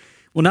this,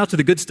 well, now to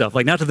the good stuff,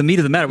 like now to the meat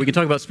of the matter. We can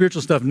talk about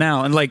spiritual stuff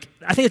now. And like,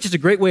 I think it's just a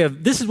great way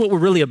of, this is what we're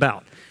really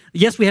about.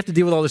 Yes, we have to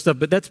deal with all this stuff,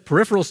 but that's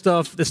peripheral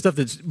stuff,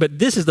 but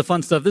this is the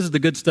fun stuff, this is the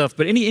good stuff.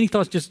 But any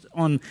thoughts just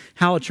on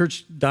how a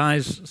church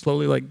dies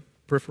slowly, like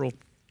peripheral?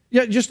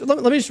 Yeah, just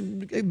let me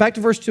just, back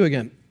to verse 2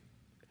 again.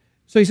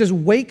 So he says,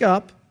 wake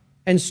up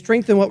and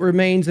strengthen what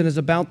remains and is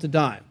about to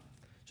die.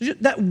 So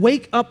just, that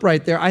wake up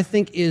right there, I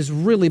think, is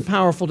really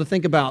powerful to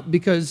think about,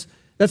 because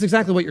that's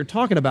exactly what you're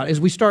talking about, is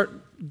we start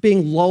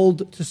being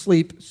lulled to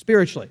sleep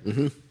spiritually.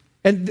 Mm-hmm.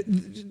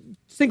 And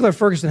Sinclair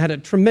Ferguson had a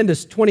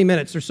tremendous 20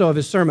 minutes or so of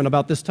his sermon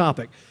about this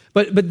topic.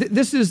 But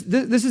this is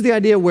the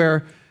idea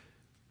where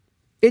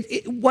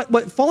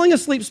what falling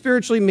asleep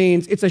spiritually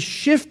means, it's a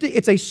shift,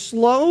 it's a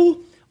slow,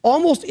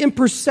 almost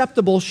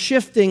imperceptible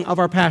shifting of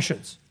our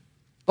passions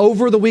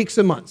over the weeks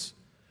and months.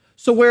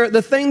 So where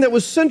the thing that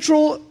was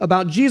central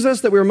about Jesus,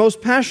 that we were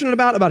most passionate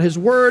about his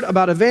word,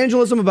 about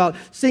evangelism, about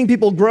seeing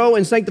people grow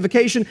in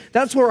sanctification,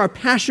 that's where our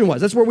passion was.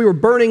 That's where we were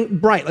burning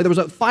bright. Like there was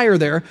a fire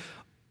there.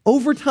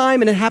 Over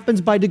time, and it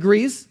happens by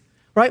degrees,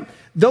 right?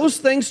 Those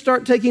things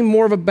start taking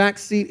more of a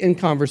backseat in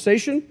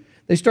conversation.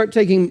 They start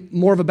taking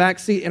more of a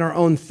backseat in our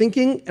own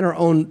thinking and our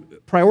own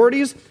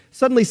priorities.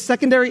 Suddenly,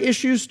 secondary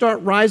issues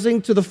start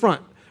rising to the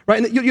front.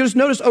 Right? And you just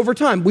notice over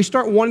time, we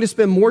start wanting to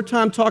spend more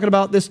time talking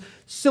about this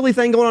silly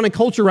thing going on in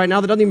culture right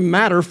now that doesn't even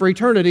matter for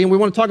eternity, and we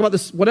want to talk about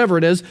this, whatever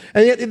it is,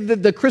 and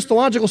yet the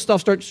Christological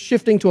stuff starts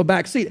shifting to a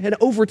back seat. And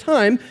over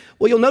time,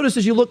 what you'll notice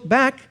as you look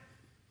back,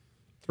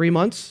 3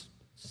 months,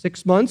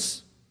 6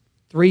 months,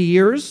 3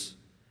 years,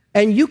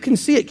 and you can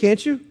see it,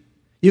 can't you?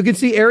 You can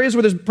see areas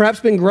where there's perhaps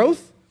been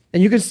growth,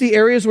 and you can see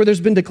areas where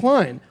there's been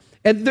decline.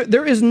 And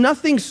there is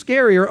nothing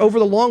scarier over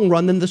the long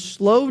run than the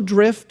slow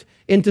drift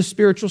into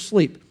spiritual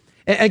sleep.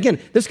 Again,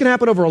 this can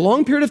happen over a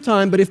long period of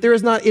time, but if there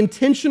is not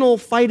intentional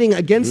fighting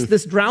against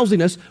this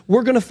drowsiness,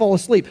 we're going to fall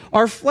asleep.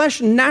 Our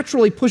flesh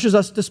naturally pushes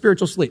us to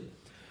spiritual sleep.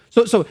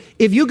 So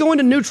if you go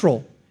into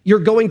neutral, you're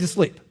going to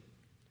sleep.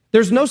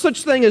 There's no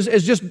such thing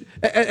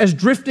as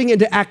drifting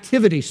into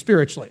activity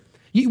spiritually.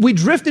 We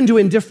drift into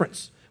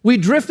indifference. We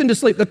drift into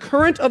sleep. The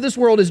current of this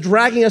world is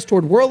dragging us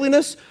toward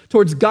worldliness,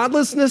 towards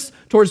godlessness,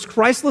 towards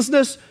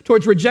Christlessness,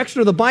 towards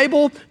rejection of the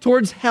Bible,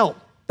 towards hell.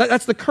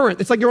 That's the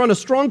current. It's like you're on a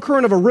strong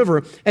current of a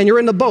river and you're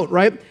in the boat,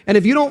 right? And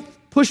if you don't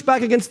push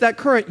back against that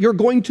current, you're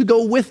going to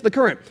go with the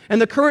current.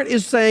 And the current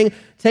is saying,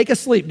 take a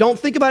sleep. Don't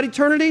think about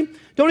eternity.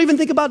 Don't even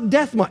think about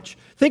death much.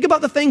 Think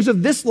about the things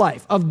of this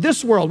life, of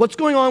this world, what's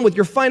going on with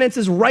your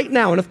finances right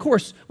now. And of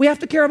course, we have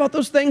to care about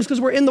those things because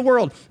we're in the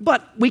world.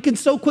 But we can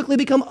so quickly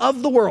become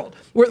of the world,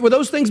 where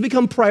those things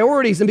become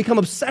priorities and become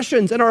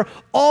obsessions, and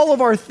all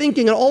of our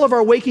thinking and all of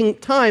our waking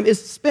time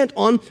is spent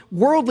on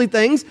worldly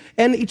things,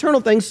 and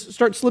eternal things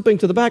start slipping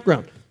to the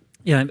background.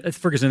 Yeah,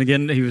 Ferguson,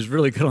 again, he was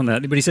really good on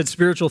that. But he said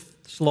spiritual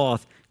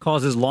sloth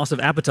causes loss of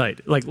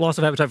appetite, like loss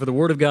of appetite for the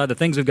Word of God, the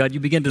things of God. You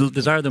begin to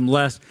desire them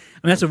less.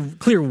 I mean, that's a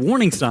clear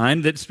warning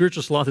sign that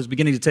spiritual sloth is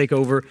beginning to take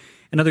over.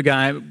 Another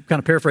guy, kind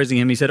of paraphrasing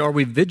him, he said, are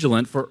we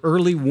vigilant for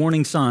early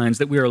warning signs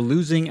that we are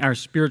losing our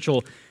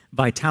spiritual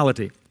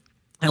vitality?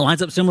 And it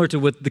lines up similar to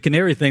with the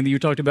canary thing that you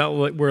talked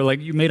about, where like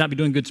you may not be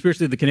doing good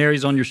spiritually. The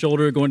canary's on your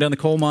shoulder going down the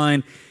coal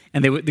mine,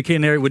 and the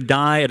canary would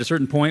die at a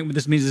certain point.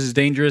 This means this is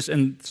dangerous.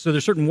 And so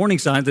there's certain warning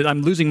signs that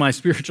I'm losing my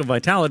spiritual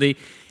vitality.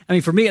 I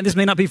mean, for me, and this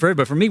may not be for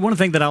everybody, but for me, one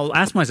thing that I'll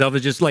ask myself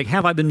is just like,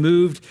 have I been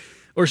moved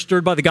or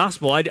stirred by the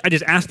gospel? I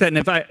just ask that, and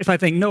if I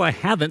think, no, I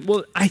haven't,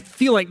 well, I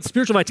feel like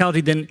spiritual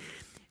vitality then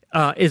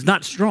is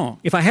not strong.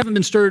 If I haven't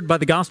been stirred by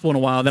the gospel in a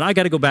while, then I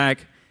got to go back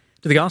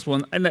to the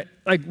gospel. And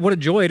like, what a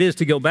joy it is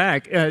to go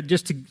back,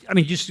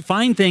 just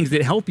find things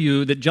that help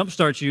you, that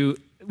jumpstarts you,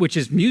 which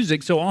is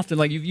music so often.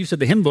 Like you said,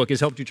 the hymn book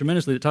has helped you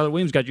tremendously, that Tyler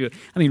Williams got you.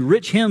 I mean,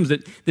 rich hymns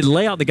that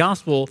lay out the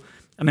gospel.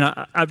 I mean,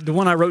 the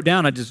one I wrote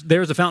down,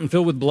 there's a fountain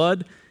filled with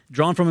blood,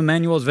 drawn from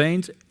Emmanuel's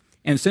veins,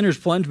 and sinners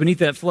plunge beneath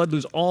that flood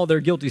lose all their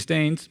guilty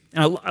stains.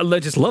 And I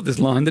just love this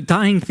line. The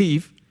dying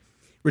thief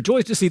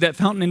rejoiced to see that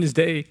fountain in his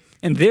day,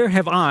 and there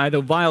have I, though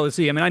vile as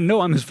he. I mean, I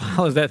know I'm as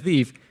vile as that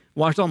thief,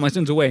 washed all my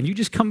sins away. And you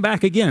just come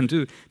back again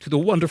to the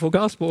wonderful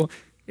gospel,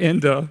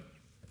 and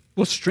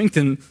will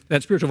strengthen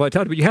that spiritual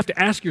vitality. But you have to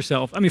ask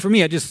yourself, I mean, for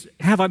me,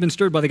 have I been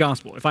stirred by the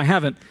gospel? If I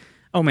haven't,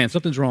 oh man,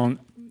 something's wrong.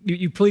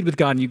 You plead with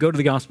God, and you go to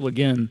the gospel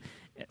again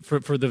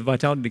for the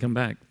vitality to come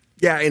back.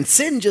 Yeah, and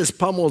sin just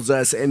pummels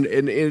us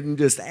and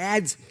just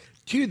adds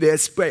to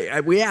this.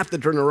 But we have to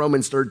turn to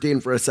Romans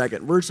 13 for a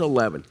second. Verse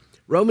 11.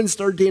 Romans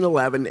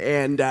 13:11.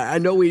 And I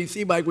know we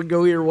seem like we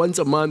go here once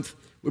a month.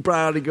 We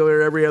probably ought to go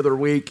here every other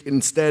week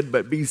instead.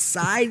 But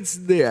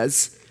besides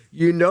this,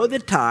 you know the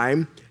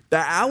time. The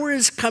hour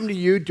has come to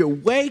you to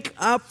wake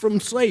up from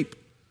sleep.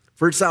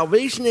 For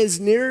salvation is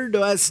nearer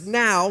to us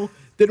now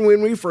than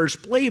when we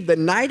first believed. The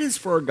night is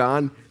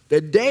foregone. The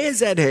day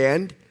is at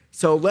hand.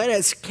 So let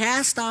us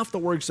cast off the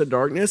works of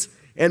darkness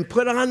and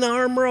put on the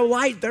armor of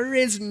light. There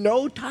is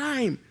no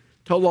time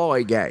to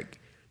lollygag.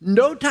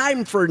 No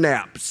time for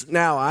naps.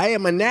 Now, I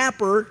am a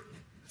napper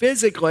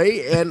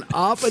physically and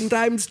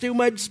oftentimes too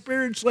much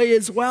spiritually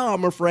as well,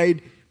 I'm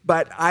afraid.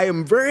 But I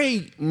am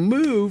very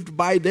moved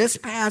by this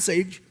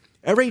passage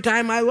every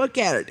time I look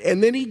at it.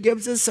 And then he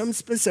gives us some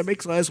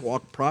specifics. Let us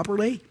walk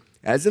properly,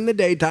 as in the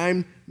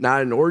daytime,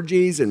 not in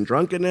orgies and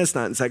drunkenness,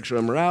 not in sexual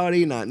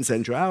immorality, not in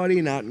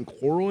sensuality, not in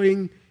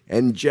quarreling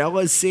and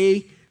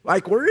jealousy.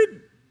 Like, we're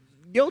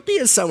guilty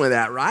of some of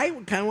that, right?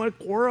 We kind of want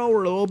to quarrel.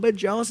 We're a little bit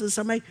jealous of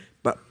somebody.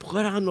 But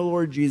put on the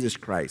Lord Jesus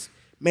Christ.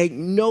 Make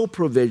no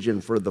provision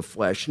for the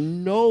flesh.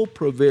 No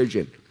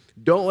provision.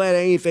 Don't let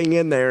anything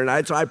in there.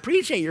 And so I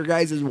appreciate your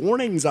guys'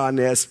 warnings on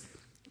this,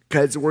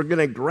 because we're going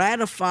to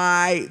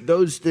gratify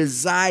those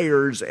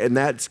desires, and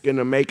that's going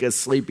to make us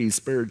sleepy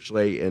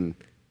spiritually, and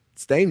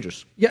it's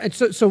dangerous. Yeah,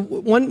 so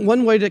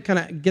one way to kind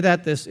of get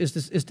at this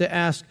is to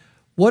ask,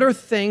 what are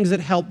things that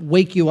help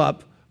wake you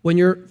up when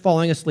you're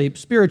falling asleep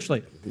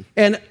spiritually?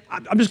 And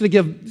I'm just going to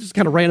give just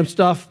kind of random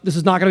stuff. This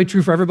is not going to be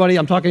true for everybody.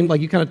 I'm talking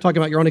like you kind of talking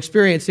about your own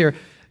experience here.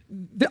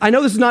 I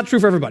know this is not true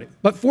for everybody,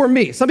 but for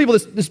me, some people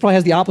this probably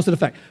has the opposite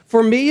effect.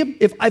 For me,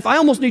 if I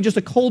almost need just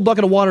a cold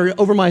bucket of water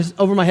over my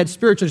head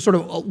spiritually to sort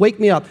of wake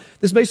me up,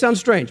 this may sound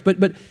strange, but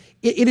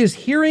it is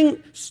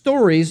hearing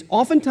stories,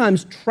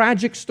 oftentimes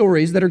tragic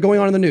stories that are going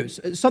on in the news,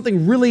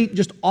 something really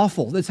just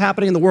awful that's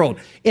happening in the world.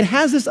 It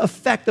has this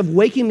effect of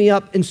waking me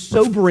up and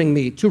sobering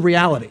me to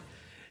reality.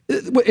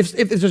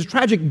 If there's a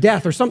tragic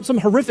death or some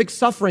horrific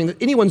suffering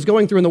that anyone's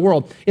going through in the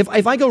world, if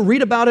I go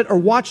read about it or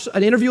watch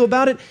an interview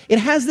about it, it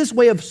has this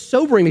way of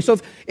sobering me. So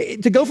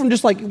to go from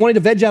just like wanting to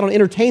veg out on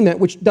entertainment,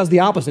 which does the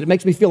opposite, it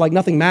makes me feel like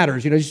nothing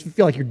matters. You just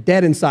feel like you're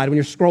dead inside when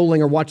you're scrolling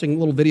or watching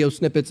little video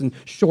snippets and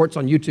shorts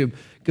on YouTube.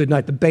 Good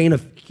night. The bane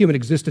of human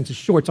existence is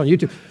shorts on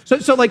YouTube.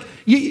 So like,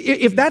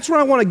 if that's where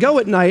I want to go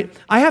at night,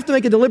 I have to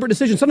make a deliberate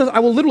decision. Sometimes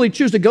I will literally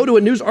choose to go to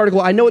a news article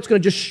I know it's going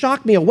to just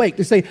shock me awake,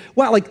 to say,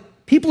 wow, like,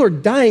 people are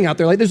dying out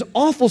there. Like, there's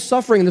awful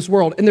suffering in this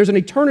world, and there's an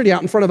eternity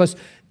out in front of us.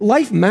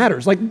 Life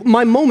matters. Like,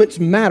 my moments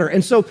matter.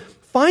 And so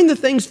find the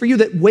things for you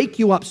that wake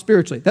you up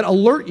spiritually, that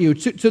alert you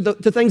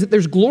to things that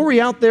there's glory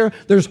out there,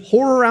 there's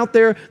horror out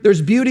there,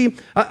 there's beauty.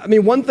 I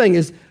mean, one thing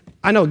is,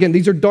 I know, again,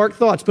 these are dark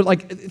thoughts, but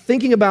like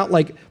thinking about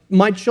like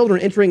my children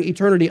entering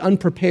eternity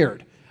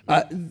unprepared.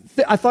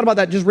 I thought about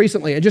that just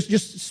recently, and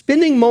just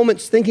spending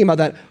moments thinking about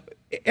that.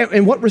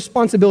 And what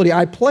responsibility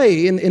I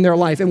play in their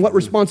life, and what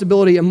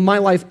responsibility in my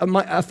life,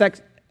 my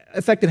effect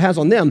it has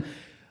on them,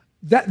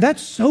 that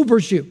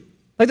sobers you.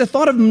 Like the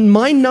thought of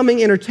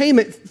mind-numbing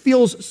entertainment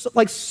feels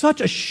like such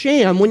a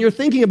sham when you're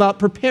thinking about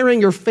preparing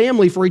your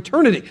family for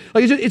eternity.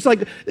 Like it's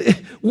like,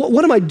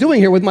 what am I doing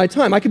here with my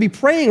time? I could be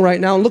praying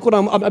right now and look what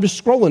I'm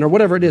just scrolling or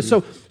whatever it is.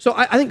 So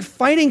I think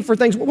fighting for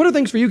things, what are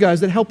things for you guys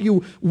that help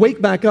you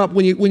wake back up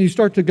when you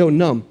start to go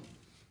numb?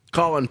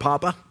 Calling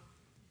Papa.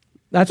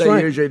 That's that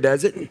right. usually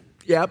does it.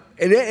 Yep.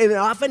 And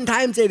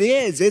oftentimes it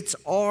is. It's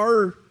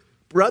our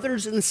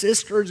brothers and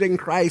sisters in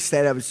Christ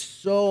that have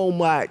so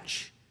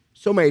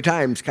many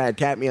times kind of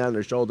tapped me on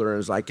the shoulder and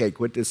was like, hey,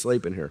 quit this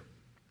sleeping here.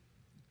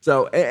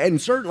 So, and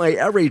certainly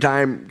every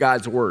time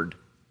God's word,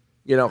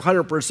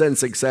 100%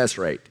 success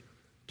rate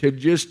to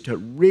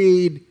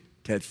read,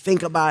 to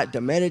think about, to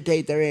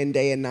meditate therein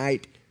day and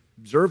night,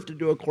 observe to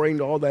do according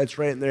to all that's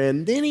written there,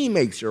 and then he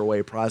makes your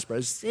way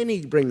prosperous, then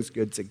he brings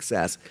good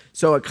success.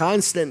 So a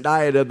constant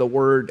diet of the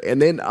word,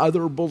 and then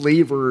other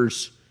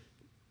believers,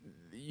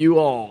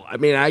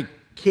 I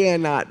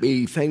cannot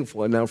be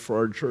thankful enough for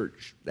our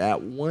church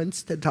that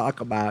wants to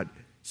talk about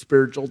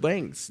spiritual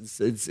things.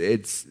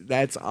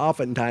 That's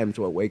oftentimes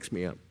what wakes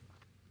me up.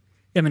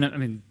 Yeah, I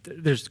mean,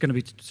 there's going to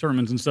be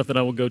sermons and stuff that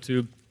I will go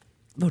to.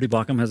 Lodi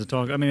Backham has a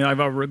talk. I mean, I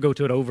go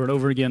to it over and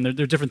over again.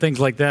 There are different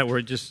things like that where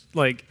it just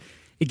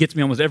it gets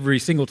me almost every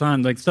single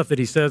time. Like stuff that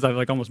he says,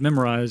 I've almost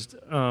memorized.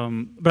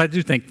 But I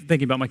do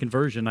thinking about my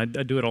conversion, I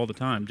do it all the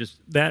time. Just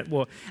that.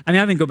 Well, I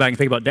even go back and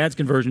think about Dad's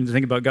conversion, to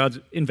think about God's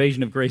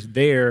invasion of grace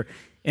there,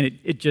 and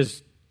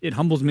it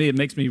humbles me. It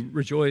makes me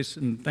rejoice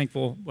and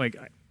thankful.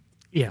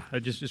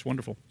 It's just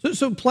wonderful.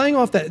 So playing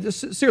off that,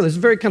 seriously, this is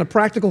a very kind of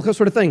practical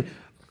sort of thing.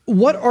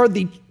 What are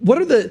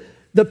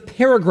the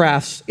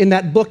paragraphs in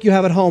that book you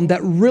have at home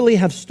that really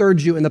have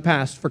stirred you in the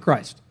past for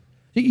Christ?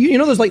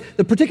 There's like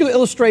the particular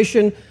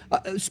illustration,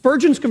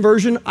 Spurgeon's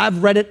conversion,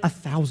 I've read it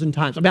 1,000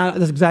 times.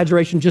 That's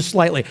exaggeration just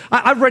slightly.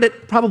 I've read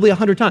it probably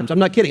 100 times. I'm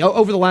not kidding.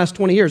 Over the last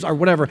 20 years or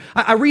whatever.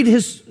 I read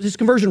his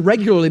conversion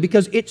regularly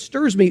because it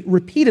stirs me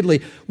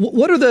repeatedly.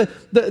 What are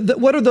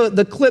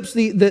the clips,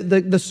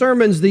 the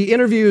sermons, the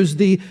interviews,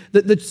 the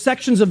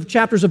sections of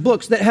chapters of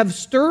books that have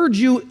stirred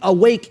you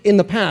awake in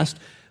the past?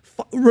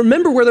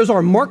 Remember where those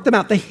are. Mark them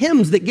out. The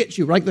hymns that get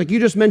you, right? Like you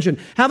just mentioned.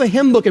 Have a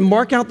hymn book and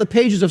mark out the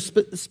pages of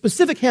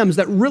specific hymns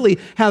that really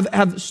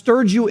have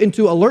stirred you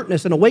into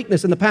alertness and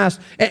awakeness in the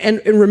past. And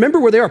remember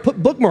where they are.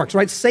 Put bookmarks,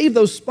 right? Save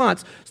those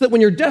spots so that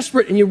when you're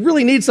desperate and you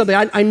really need something,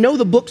 I know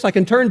the books I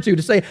can turn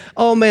to say,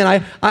 oh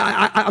man,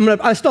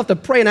 I still have to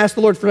pray and ask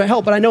the Lord for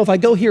help, but I know if I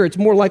go here, it's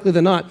more likely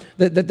than not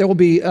that there will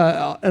be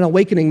an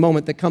awakening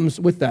moment that comes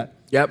with that.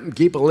 Yep, and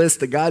keep a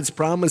list of God's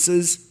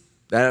promises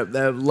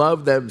that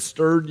love that have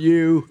stirred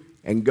you,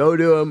 and go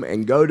to them,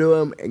 and go to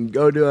them, and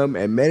go to them,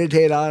 and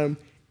meditate on them,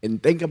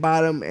 and think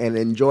about them, and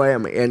enjoy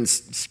them. And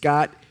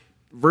Scott,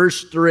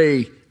 verse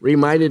 3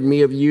 reminded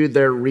me of you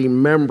there.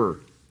 Remember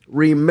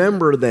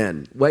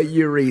then what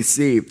you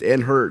received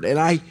and heard. And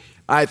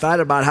I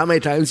thought about how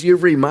many times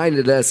you've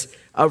reminded us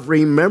of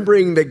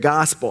remembering the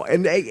gospel.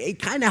 And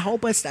it kind of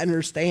help us to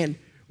understand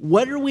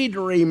what are we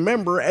to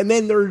remember. And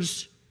then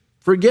there's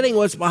forgetting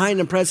what's behind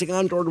and pressing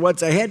on toward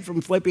what's ahead from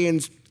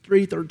Philippians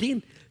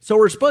 3:13. So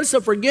we're supposed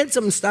to forget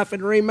some stuff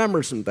and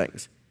remember some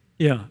things.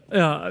 Yeah.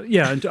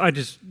 And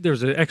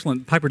there's an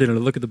excellent, Piper did a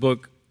look at the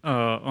book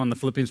on the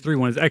Philippians 3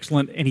 one. It's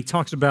excellent, and he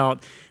talks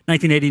about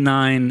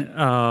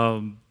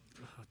 1989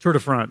 Tour de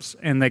France,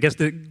 and I guess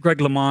Greg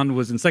LeMond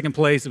was in second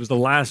place. It was the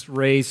last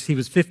race. He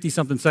was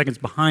 50-something seconds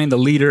behind the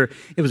leader.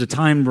 It was a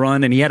timed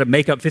run, and he had to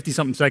make up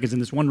 50-something seconds in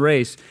this one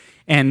race.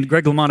 And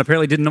Greg LeMond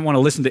apparently didn't want to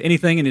listen to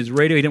anything in his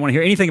radio. He didn't want to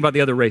hear anything about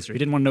the other racer. He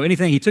didn't want to know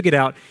anything. He took it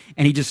out,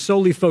 and he just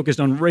solely focused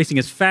on racing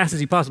as fast as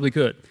he possibly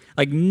could.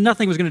 Like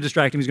nothing was going to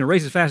distract him. He was going to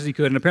race as fast as he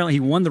could, and apparently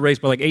he won the race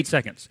by like 8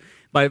 seconds.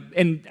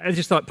 And I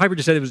just thought, Piper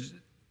just said it was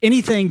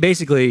anything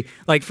basically,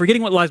 like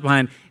forgetting what lies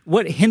behind,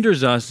 what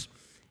hinders us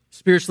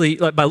spiritually,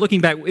 like by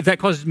looking back, if that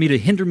causes me to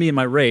hinder me in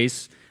my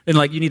race, then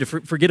you need to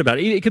forget about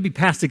it. It could be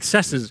past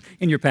successes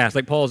in your past,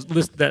 like Paul's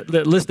list, that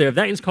list there. If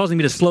that is causing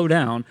me to slow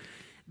down,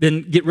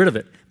 then get rid of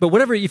it. But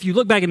whatever, if you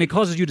look back and it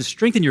causes you to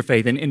strengthen your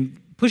faith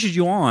and pushes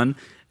you on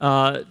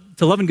to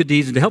love and good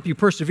deeds and to help you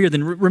persevere,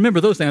 then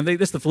remember those things.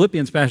 That's the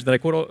Philippians passage that I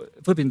quote,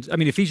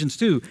 Ephesians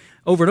 2,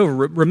 over and over.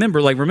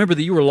 Remember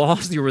that you were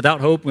lost, you were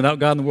without hope, without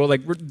God in the world.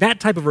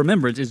 That type of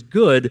remembrance is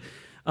good.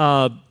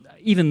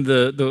 Even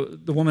the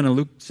woman in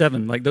Luke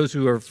 7, like those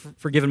who are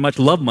forgiven much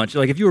love much.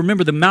 Like if you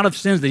remember the amount of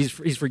sins that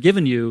he's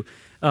forgiven you,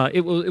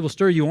 it will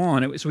stir you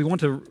on. So we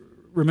want to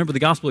remember the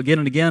gospel again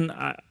and again.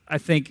 I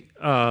think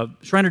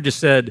Schreiner just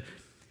said,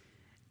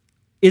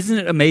 isn't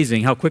it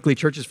amazing how quickly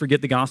churches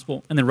forget the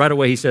gospel? And then right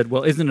away he said,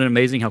 well, isn't it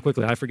amazing how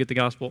quickly I forget the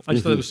gospel? I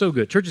just thought it was so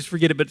good. Churches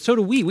forget it, but so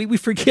do we. We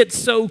forget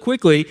so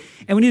quickly,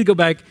 and we need to go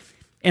back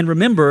and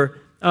remember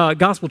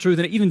gospel truth.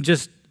 And even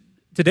just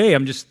today,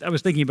 I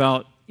was thinking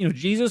about,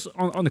 Jesus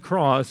on the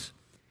cross,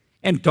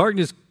 and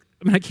darkness,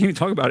 I can't even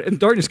talk about it, and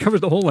darkness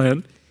covers the whole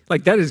land.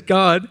 Like that is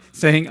God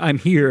saying, I'm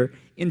here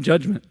in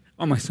judgment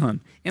on my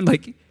son. And I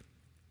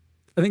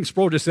think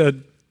Sproul just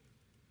said,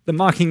 the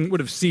mocking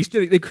would have ceased.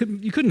 You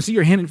couldn't see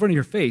your hand in front of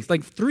your face.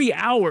 3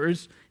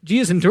 hours,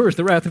 Jesus endures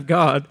the wrath of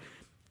God.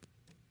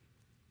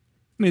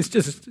 I mean,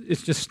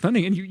 it's just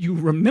stunning. And you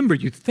remember,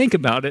 you think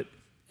about it,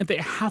 and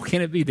think, how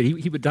can it be that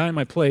he would die in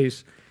my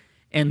place?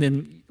 And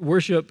then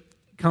worship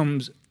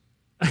comes.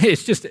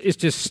 It's just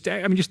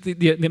I mean, just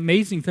the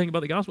amazing thing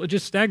about the gospel. It's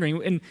just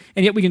staggering, and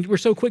yet we're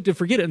so quick to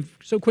forget it, and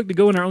so quick to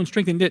go in our own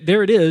strength. And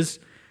there it is.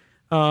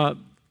 We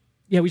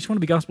just want to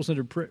be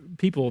gospel-centered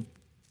people,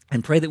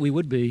 and pray that we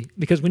would be,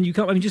 because when you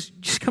come, I mean,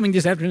 just coming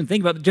this afternoon,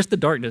 think about just the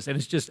darkness, and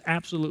it's just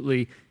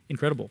absolutely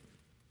incredible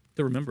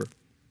to remember.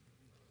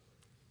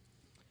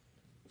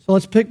 So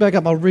let's pick back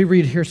up. I'll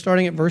reread here,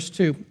 starting at verse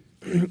 2.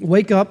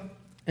 Wake up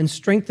and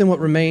strengthen what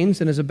remains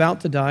and is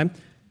about to die,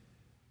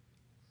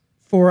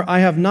 for I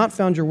have not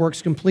found your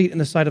works complete in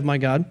the sight of my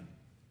God.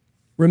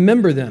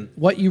 Remember then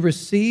what you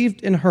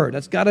received and heard.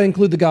 That's got to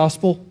include the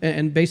gospel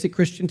and basic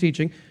Christian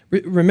teaching.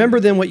 Remember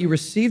then what you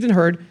received and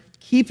heard.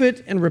 Keep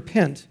it and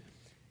repent.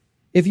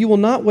 If you will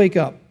not wake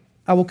up,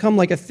 I will come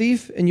like a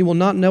thief, and you will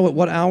not know at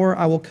what hour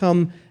I will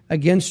come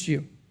against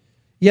you.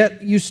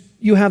 Yet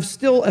you have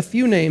still a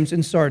few names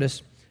in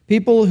Sardis,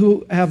 people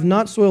who have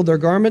not soiled their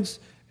garments,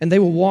 and they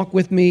will walk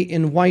with me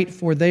in white,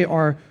 for they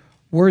are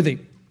worthy.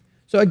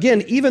 So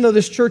again, even though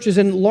this church is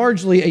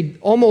largely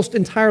almost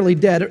entirely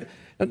dead,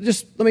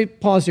 just let me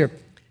pause here.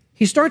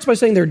 He starts by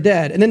saying they're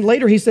dead, and then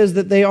later he says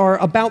that they are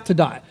about to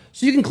die.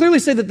 So you can clearly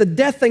say that the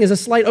death thing is a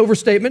slight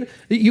overstatement.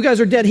 You guys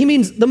are dead. He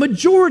means the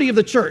majority of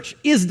the church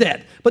is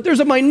dead, but there's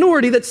a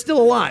minority that's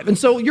still alive. And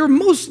so you're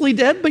mostly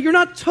dead, but you're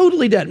not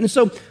totally dead. And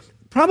so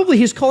probably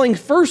he's calling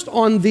first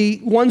on the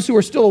ones who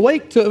are still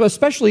awake to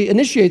especially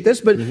initiate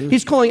this, but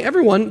he's calling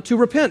everyone to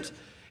repent.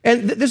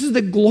 And this is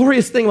the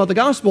glorious thing about the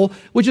gospel,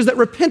 which is that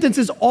repentance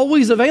is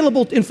always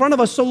available in front of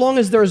us so long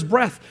as there is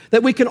breath,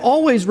 that we can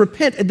always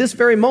repent at this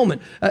very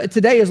moment.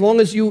 Today, as long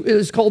as it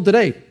is called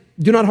today,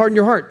 do not harden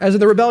your heart, as in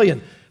the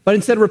rebellion, but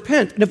instead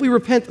repent. And if we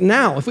repent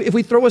now, if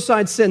we throw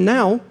aside sin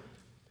now,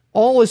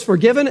 all is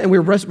forgiven and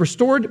we're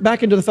restored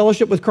back into the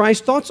fellowship with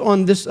Christ. Thoughts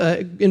on this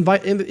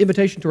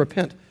invitation to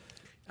repent?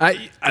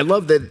 I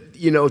love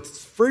that,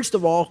 first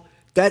of all,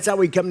 that's how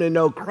we come to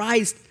know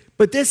Christ.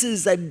 But this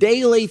is a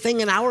daily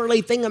thing, an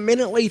hourly thing, a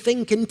minutely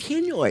thing,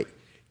 continually.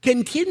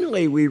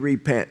 Continually we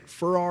repent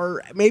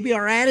for maybe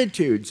our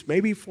attitudes,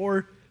 maybe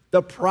for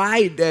the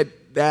pride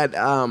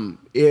that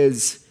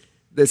is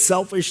the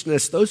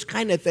selfishness, those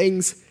kind of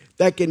things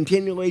that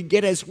continually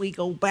get us. We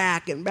go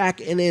back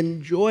and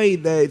enjoy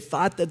the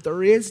thought that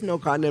there is no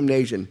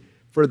condemnation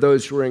for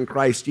those who are in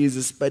Christ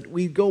Jesus. But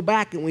we go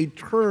back and we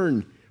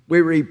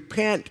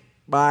repent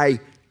by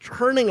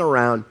turning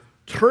around,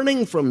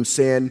 turning from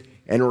sin,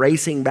 and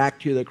racing back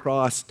to the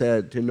cross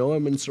to know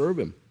him and serve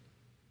him.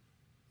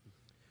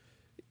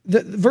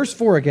 Verse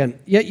 4 again,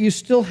 yet you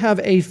still have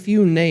a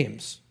few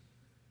names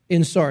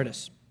in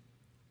Sardis,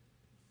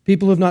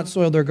 people who have not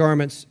soiled their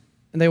garments,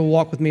 and they will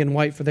walk with me in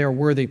white, for they are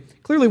worthy.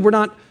 Clearly,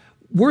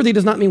 worthy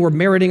does not mean we're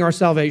meriting our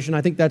salvation.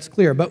 I think that's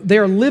clear. But they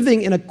are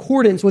living in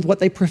accordance with what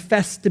they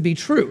profess to be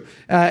true.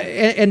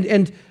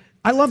 And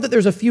I love that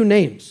there's a few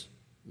names.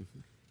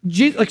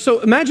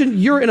 So imagine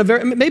you're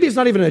in maybe it's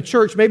not even a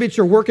church, maybe it's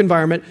your work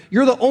environment.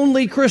 You're the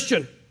only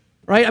Christian,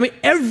 right? I mean,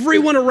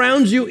 everyone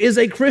around you is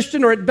a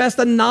Christian, or at best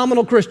a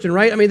nominal Christian,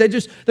 right? I mean,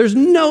 there's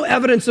no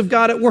evidence of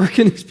God at work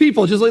in these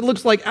people. It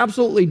looks like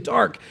absolutely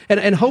dark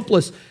and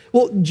hopeless.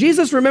 Well,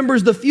 Jesus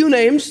remembers the few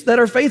names that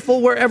are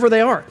faithful wherever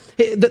they are.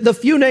 The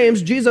few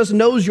names, Jesus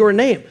knows your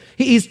name.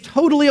 He's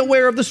totally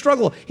aware of the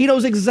struggle. He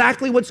knows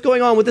exactly what's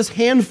going on with this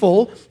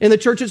handful in the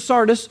church at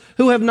Sardis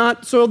who have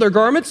not soiled their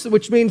garments,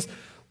 which means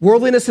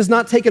worldliness has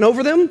not taken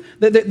over them.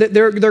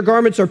 Their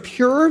garments are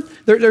pure.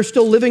 They're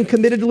still living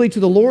committedly to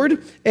the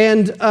Lord.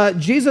 And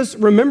Jesus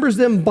remembers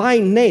them by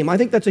name. I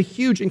think that's a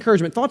huge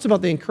encouragement. Thoughts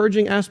about the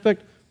encouraging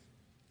aspect?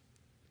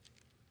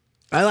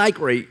 I like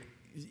we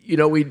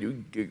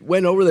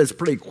went over this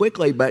pretty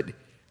quickly, but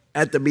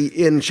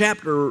in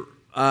chapter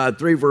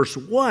 3, verse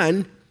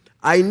 1,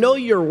 I know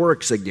your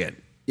works again.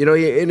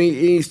 And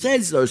he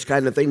says those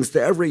kind of things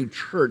to every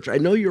church. I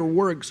know your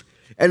works.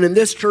 And in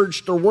this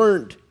church, there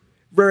weren't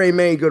very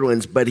many good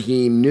ones, but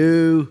he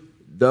knew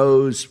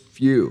those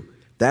few,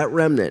 that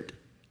remnant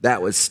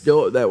that was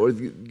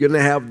going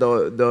to have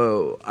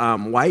the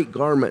white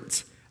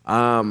garments,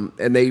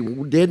 and they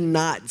did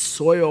not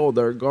soil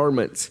their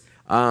garments.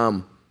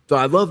 So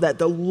I love that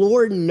the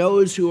Lord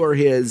knows who are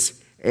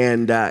his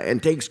and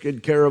takes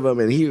good care of them,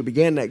 and he who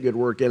began that good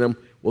work in them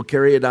will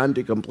carry it on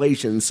to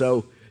completion.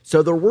 So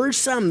there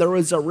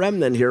was a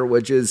remnant here,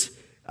 which is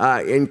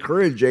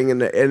encouraging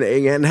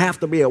and have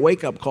to be a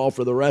wake-up call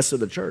for the rest of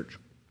the church.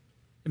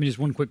 I mean, just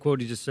one quick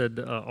quote. He just said,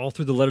 all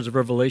through the letters of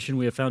Revelation,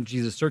 we have found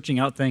Jesus searching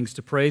out things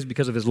to praise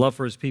because of his love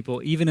for his people.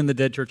 Even in the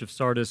dead church of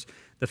Sardis,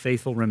 the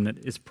faithful remnant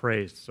is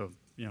praised. So,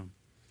 Can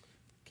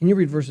you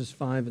read verses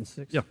 5 and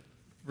 6? Yeah.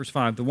 Verse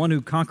 5, the one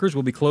who conquers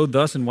will be clothed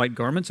thus in white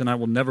garments, and I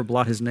will never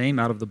blot his name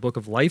out of the book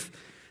of life.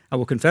 I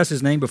will confess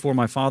his name before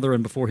my Father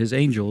and before his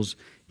angels.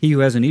 He who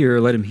has an ear,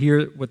 let him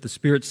hear what the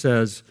Spirit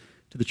says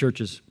to the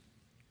churches.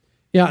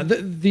 Yeah,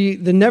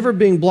 the never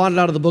being blotted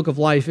out of the book of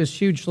life is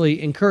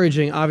hugely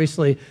encouraging,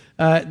 obviously.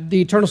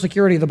 The eternal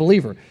security of the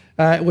believer,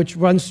 which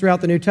runs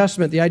throughout the New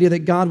Testament, the idea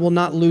that God will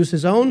not lose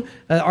his own,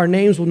 our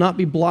names will not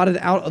be blotted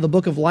out of the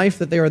book of life,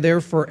 that they are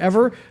there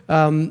forever.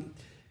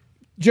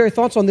 Jerry,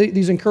 thoughts on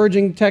these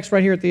encouraging texts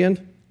right here at the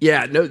end?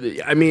 Yeah, no,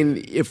 I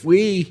mean,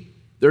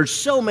 there's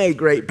so many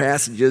great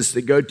passages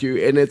to go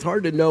to, and it's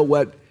hard to know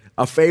what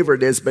a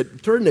favorite is,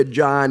 but turn to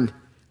John,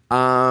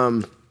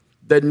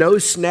 the no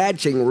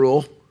snatching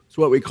rule. It's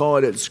what we call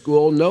it at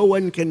school. No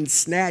one can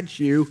snatch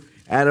you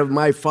out of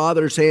my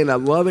Father's hand. I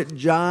love it.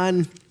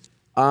 John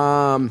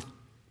 10,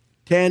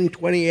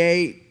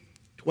 28,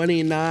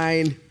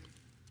 29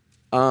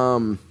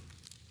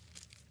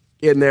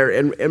 in there.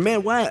 And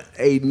man, what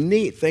a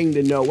neat thing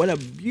to know. What a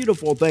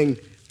beautiful thing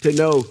to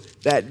know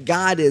that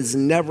God is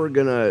never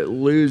going to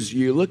lose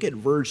you. Look at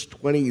verse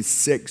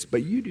 26.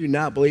 But you do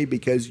not believe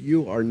because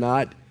you are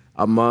not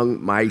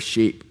among my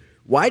sheep.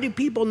 Why do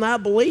people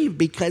not believe?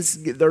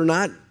 Because they're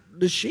not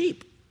the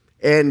sheep.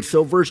 And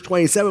so verse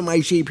 27, my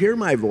sheep hear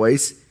my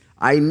voice.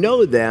 I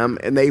know them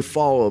and they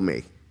follow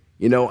me.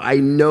 You know, I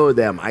know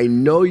them. I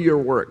know your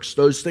works.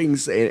 Those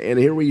things, and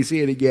here we see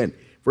it again.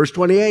 Verse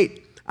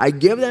 28, I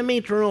give them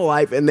eternal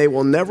life and they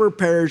will never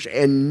perish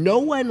and no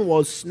one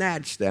will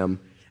snatch them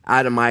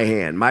out of my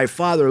hand. My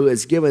Father who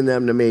has given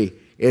them to me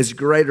is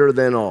greater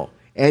than all.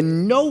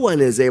 And no one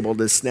is able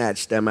to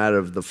snatch them out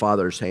of the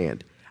Father's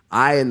hand.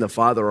 I and the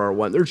Father are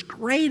one. There's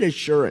great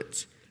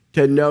assurance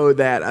to know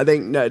that. I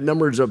think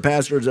numbers of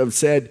pastors have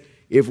said,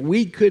 if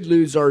we could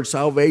lose our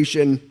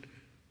salvation,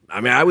 I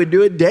mean, I would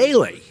do it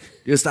daily.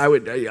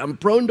 I'm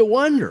prone to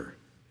wonder.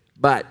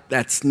 But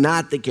that's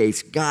not the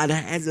case. God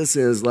has us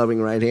in his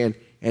loving right hand,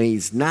 and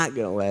he's not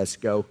going to let us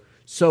go.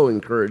 So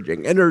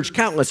encouraging. And there's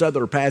countless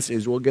other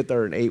passages. We'll get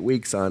there in 8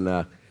 weeks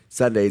on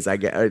Sundays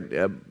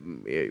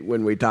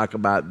when we talk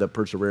about the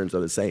perseverance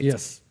of the saints.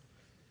 Yes.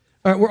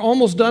 All right, we're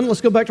almost done. Let's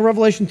go back to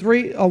Revelation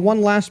 3.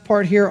 One last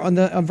part here on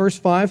verse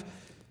 5.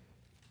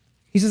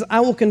 He says, I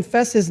will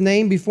confess his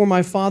name before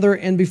my Father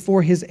and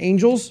before his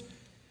angels.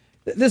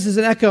 This is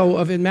an echo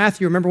of in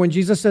Matthew. Remember when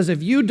Jesus says,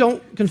 if you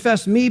don't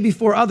confess me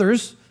before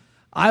others,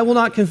 I will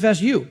not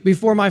confess you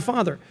before my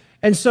Father.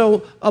 And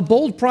so a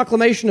bold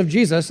proclamation of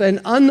Jesus, an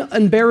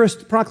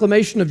unembarrassed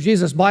proclamation of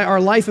Jesus by our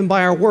life and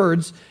by our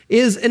words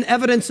is an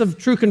evidence of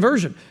true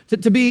conversion.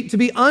 To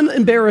be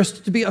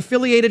unembarrassed, to be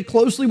affiliated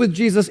closely with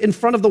Jesus in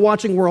front of the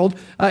watching world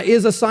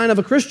is a sign of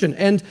a Christian.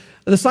 And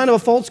the sign of a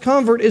false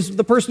convert is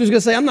the person who's going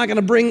to say, I'm not going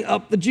to bring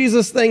up the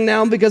Jesus thing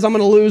now because I'm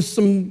going to lose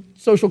some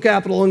social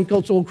capital and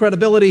cultural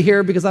credibility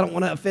here because I don't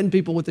want to offend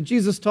people with the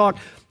Jesus talk.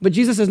 But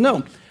Jesus says,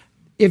 no,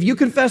 if you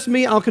confess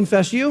me, I'll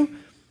confess you.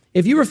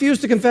 If you refuse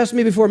to confess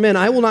me before men,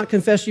 I will not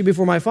confess you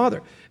before my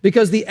Father.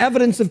 Because the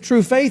evidence of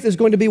true faith is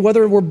going to be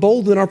whether we're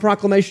bold in our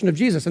proclamation of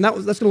Jesus. And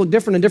that's going to look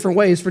different in different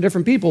ways for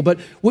different people. But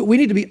we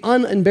need to be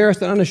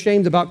unembarrassed and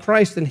unashamed about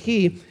Christ, and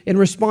he, in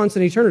response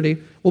in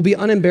eternity, will be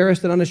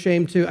unembarrassed and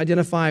unashamed to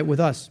identify with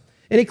us.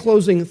 Any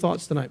closing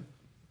thoughts tonight?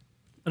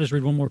 I'll just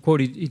read one more quote.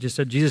 He just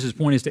said, Jesus'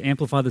 point is to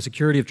amplify the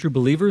security of true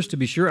believers, to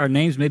be sure our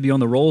names may be on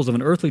the rolls of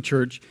an earthly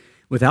church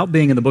without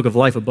being in the book of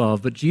life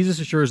above. But Jesus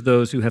assures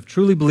those who have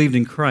truly believed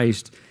in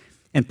Christ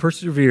and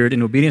persevered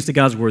in obedience to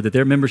God's word that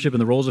their membership in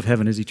the rolls of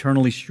heaven is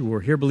eternally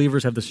sure. Here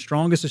believers have the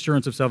strongest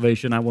assurance of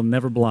salvation. I will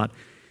never blot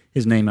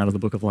his name out of the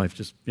book of life.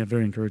 Just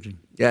very encouraging.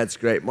 Yeah, it's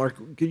great.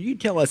 Mark, could you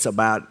tell us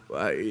about,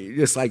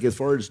 just like as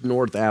far as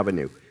North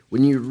Avenue,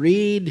 when you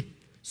read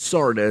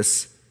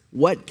Sardis,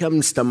 what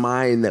comes to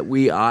mind that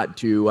we ought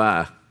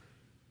to,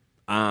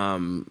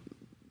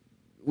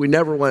 we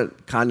never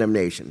want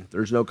condemnation.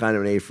 There's no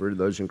condemnation for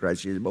those in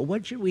Christ Jesus. But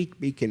what should we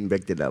be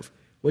convicted of?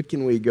 What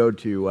can we go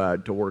to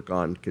work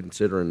on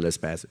considering this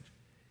passage?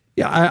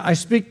 Yeah, I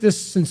speak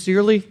this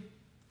sincerely,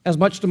 as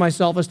much to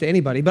myself as to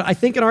anybody. But I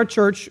think in our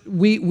church,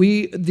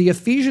 the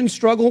Ephesian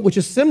struggle, which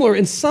is similar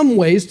in some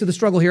ways to the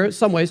struggle here, in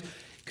some ways,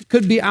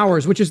 could be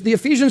ours, which is the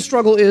Ephesian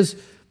struggle is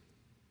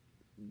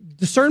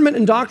discernment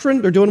and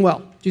doctrine, they're doing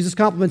well. Jesus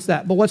compliments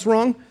that. But what's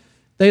wrong?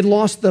 They'd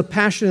lost the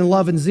passion and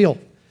love and zeal.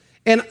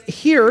 And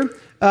here,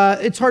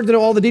 it's hard to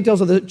know all the details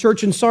of the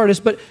church in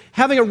Sardis, but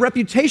having a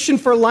reputation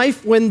for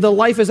life when the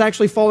life is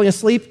actually falling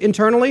asleep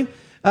internally,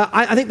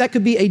 I think that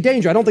could be a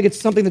danger. I don't think it's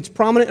something that's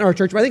prominent in our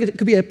church, but I think it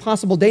could be a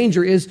possible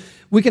danger is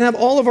we can have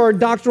all of our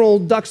doctrinal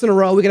ducks in a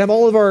row, we can have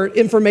all of our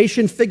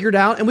information figured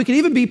out, and we can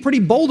even be pretty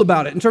bold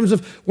about it in terms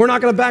of we're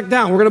not going to back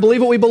down, we're going to believe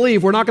what we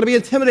believe, we're not going to be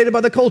intimidated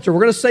by the culture, we're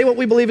going to say what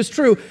we believe is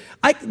true.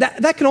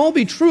 That can all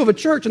be true of a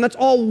church, and that's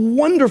all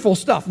wonderful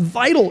stuff,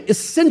 vital,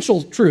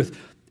 essential truth.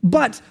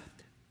 But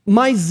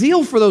my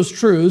zeal for those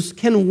truths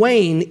can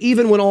wane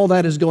even when all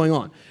that is going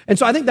on. And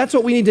so I think that's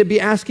what we need to be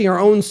asking our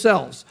own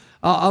selves,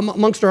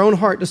 amongst our own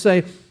heart, to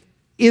say,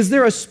 is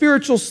there a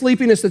spiritual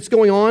sleepiness that's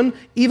going on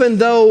even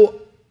though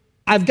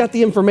I've got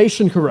the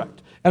information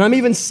correct? And I'm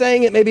even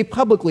saying it maybe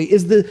publicly.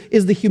 Is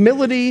the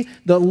humility,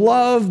 the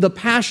love, the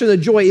passion, the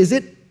joy, is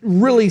it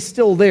really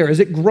still there? Is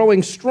it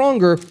growing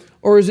stronger,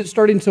 or is it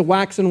starting to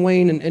wax and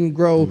wane and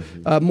grow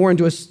more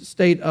into a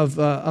state of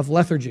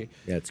lethargy?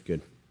 Yeah, it's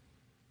good.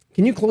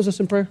 Can you close us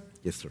in prayer?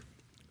 Yes, sir.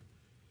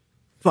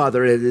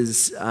 Father, it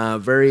is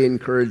very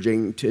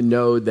encouraging to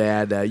know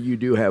that you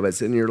do have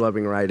us in your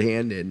loving right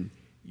hand, and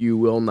you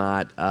will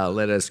not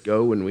let us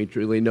go when we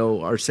truly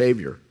know our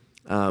Savior.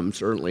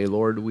 Certainly,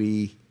 Lord,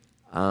 we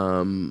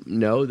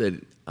know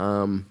that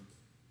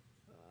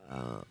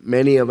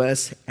many of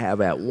us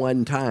have at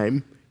one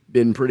time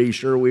been pretty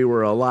sure we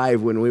were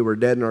alive when we were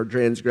dead in our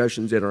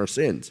transgressions and our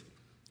sins.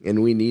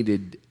 And we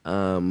needed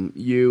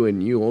you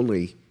and you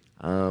only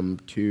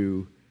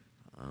to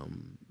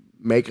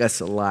make us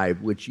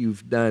alive, which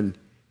you've done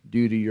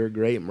due to your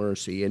great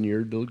mercy and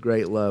your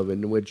great love,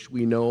 and which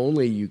we know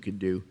only you could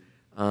do.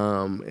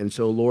 And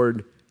so,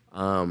 Lord,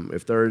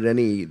 if there are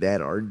any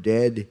that are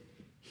dead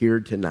here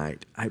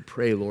tonight, I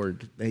pray,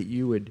 Lord, that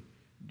you would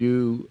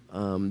do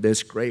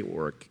this great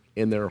work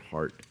in their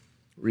heart,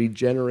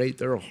 regenerate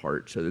their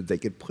heart so that they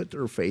could put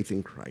their faith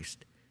in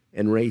Christ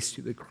and race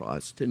to the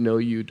cross, to know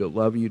you, to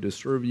love you, to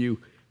serve you,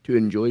 to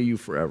enjoy you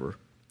forever.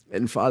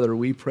 And Father,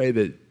 we pray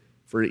that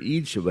for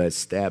each of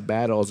us that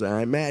battles, and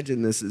I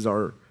imagine this is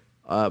our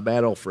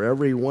battle for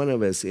every one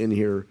of us in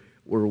here,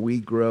 where we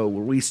grow,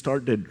 where we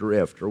start to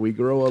drift, or we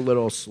grow a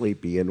little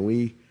sleepy, and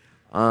we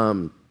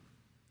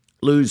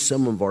lose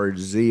some of our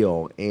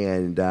zeal,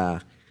 and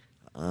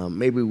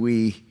maybe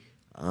we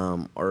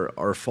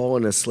are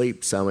falling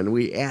asleep some, and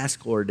we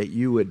ask, Lord, that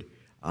you would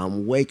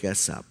wake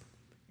us up,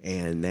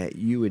 and that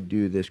you would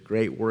do this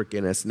great work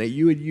in us, and that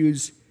you would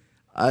use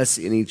us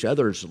in each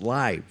other's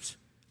lives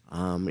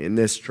in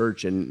this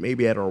church and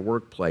maybe at our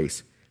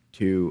workplace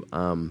to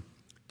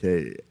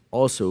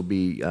also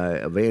be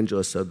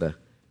evangelists of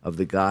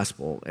the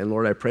gospel. And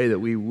Lord, I pray that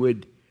we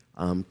would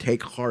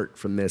take heart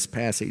from this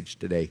passage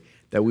today,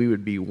 that we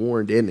would be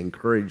warned and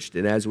encouraged.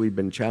 And as we've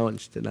been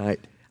challenged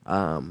tonight,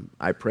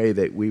 I pray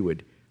that we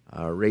would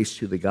race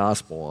to the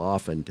gospel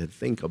often, to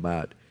think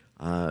about,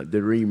 to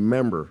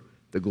remember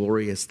the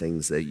glorious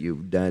things that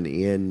you've done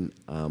in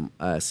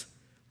us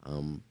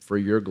for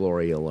your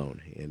glory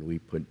alone. And we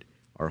put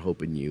our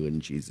hope in you in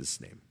Jesus'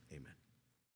 name.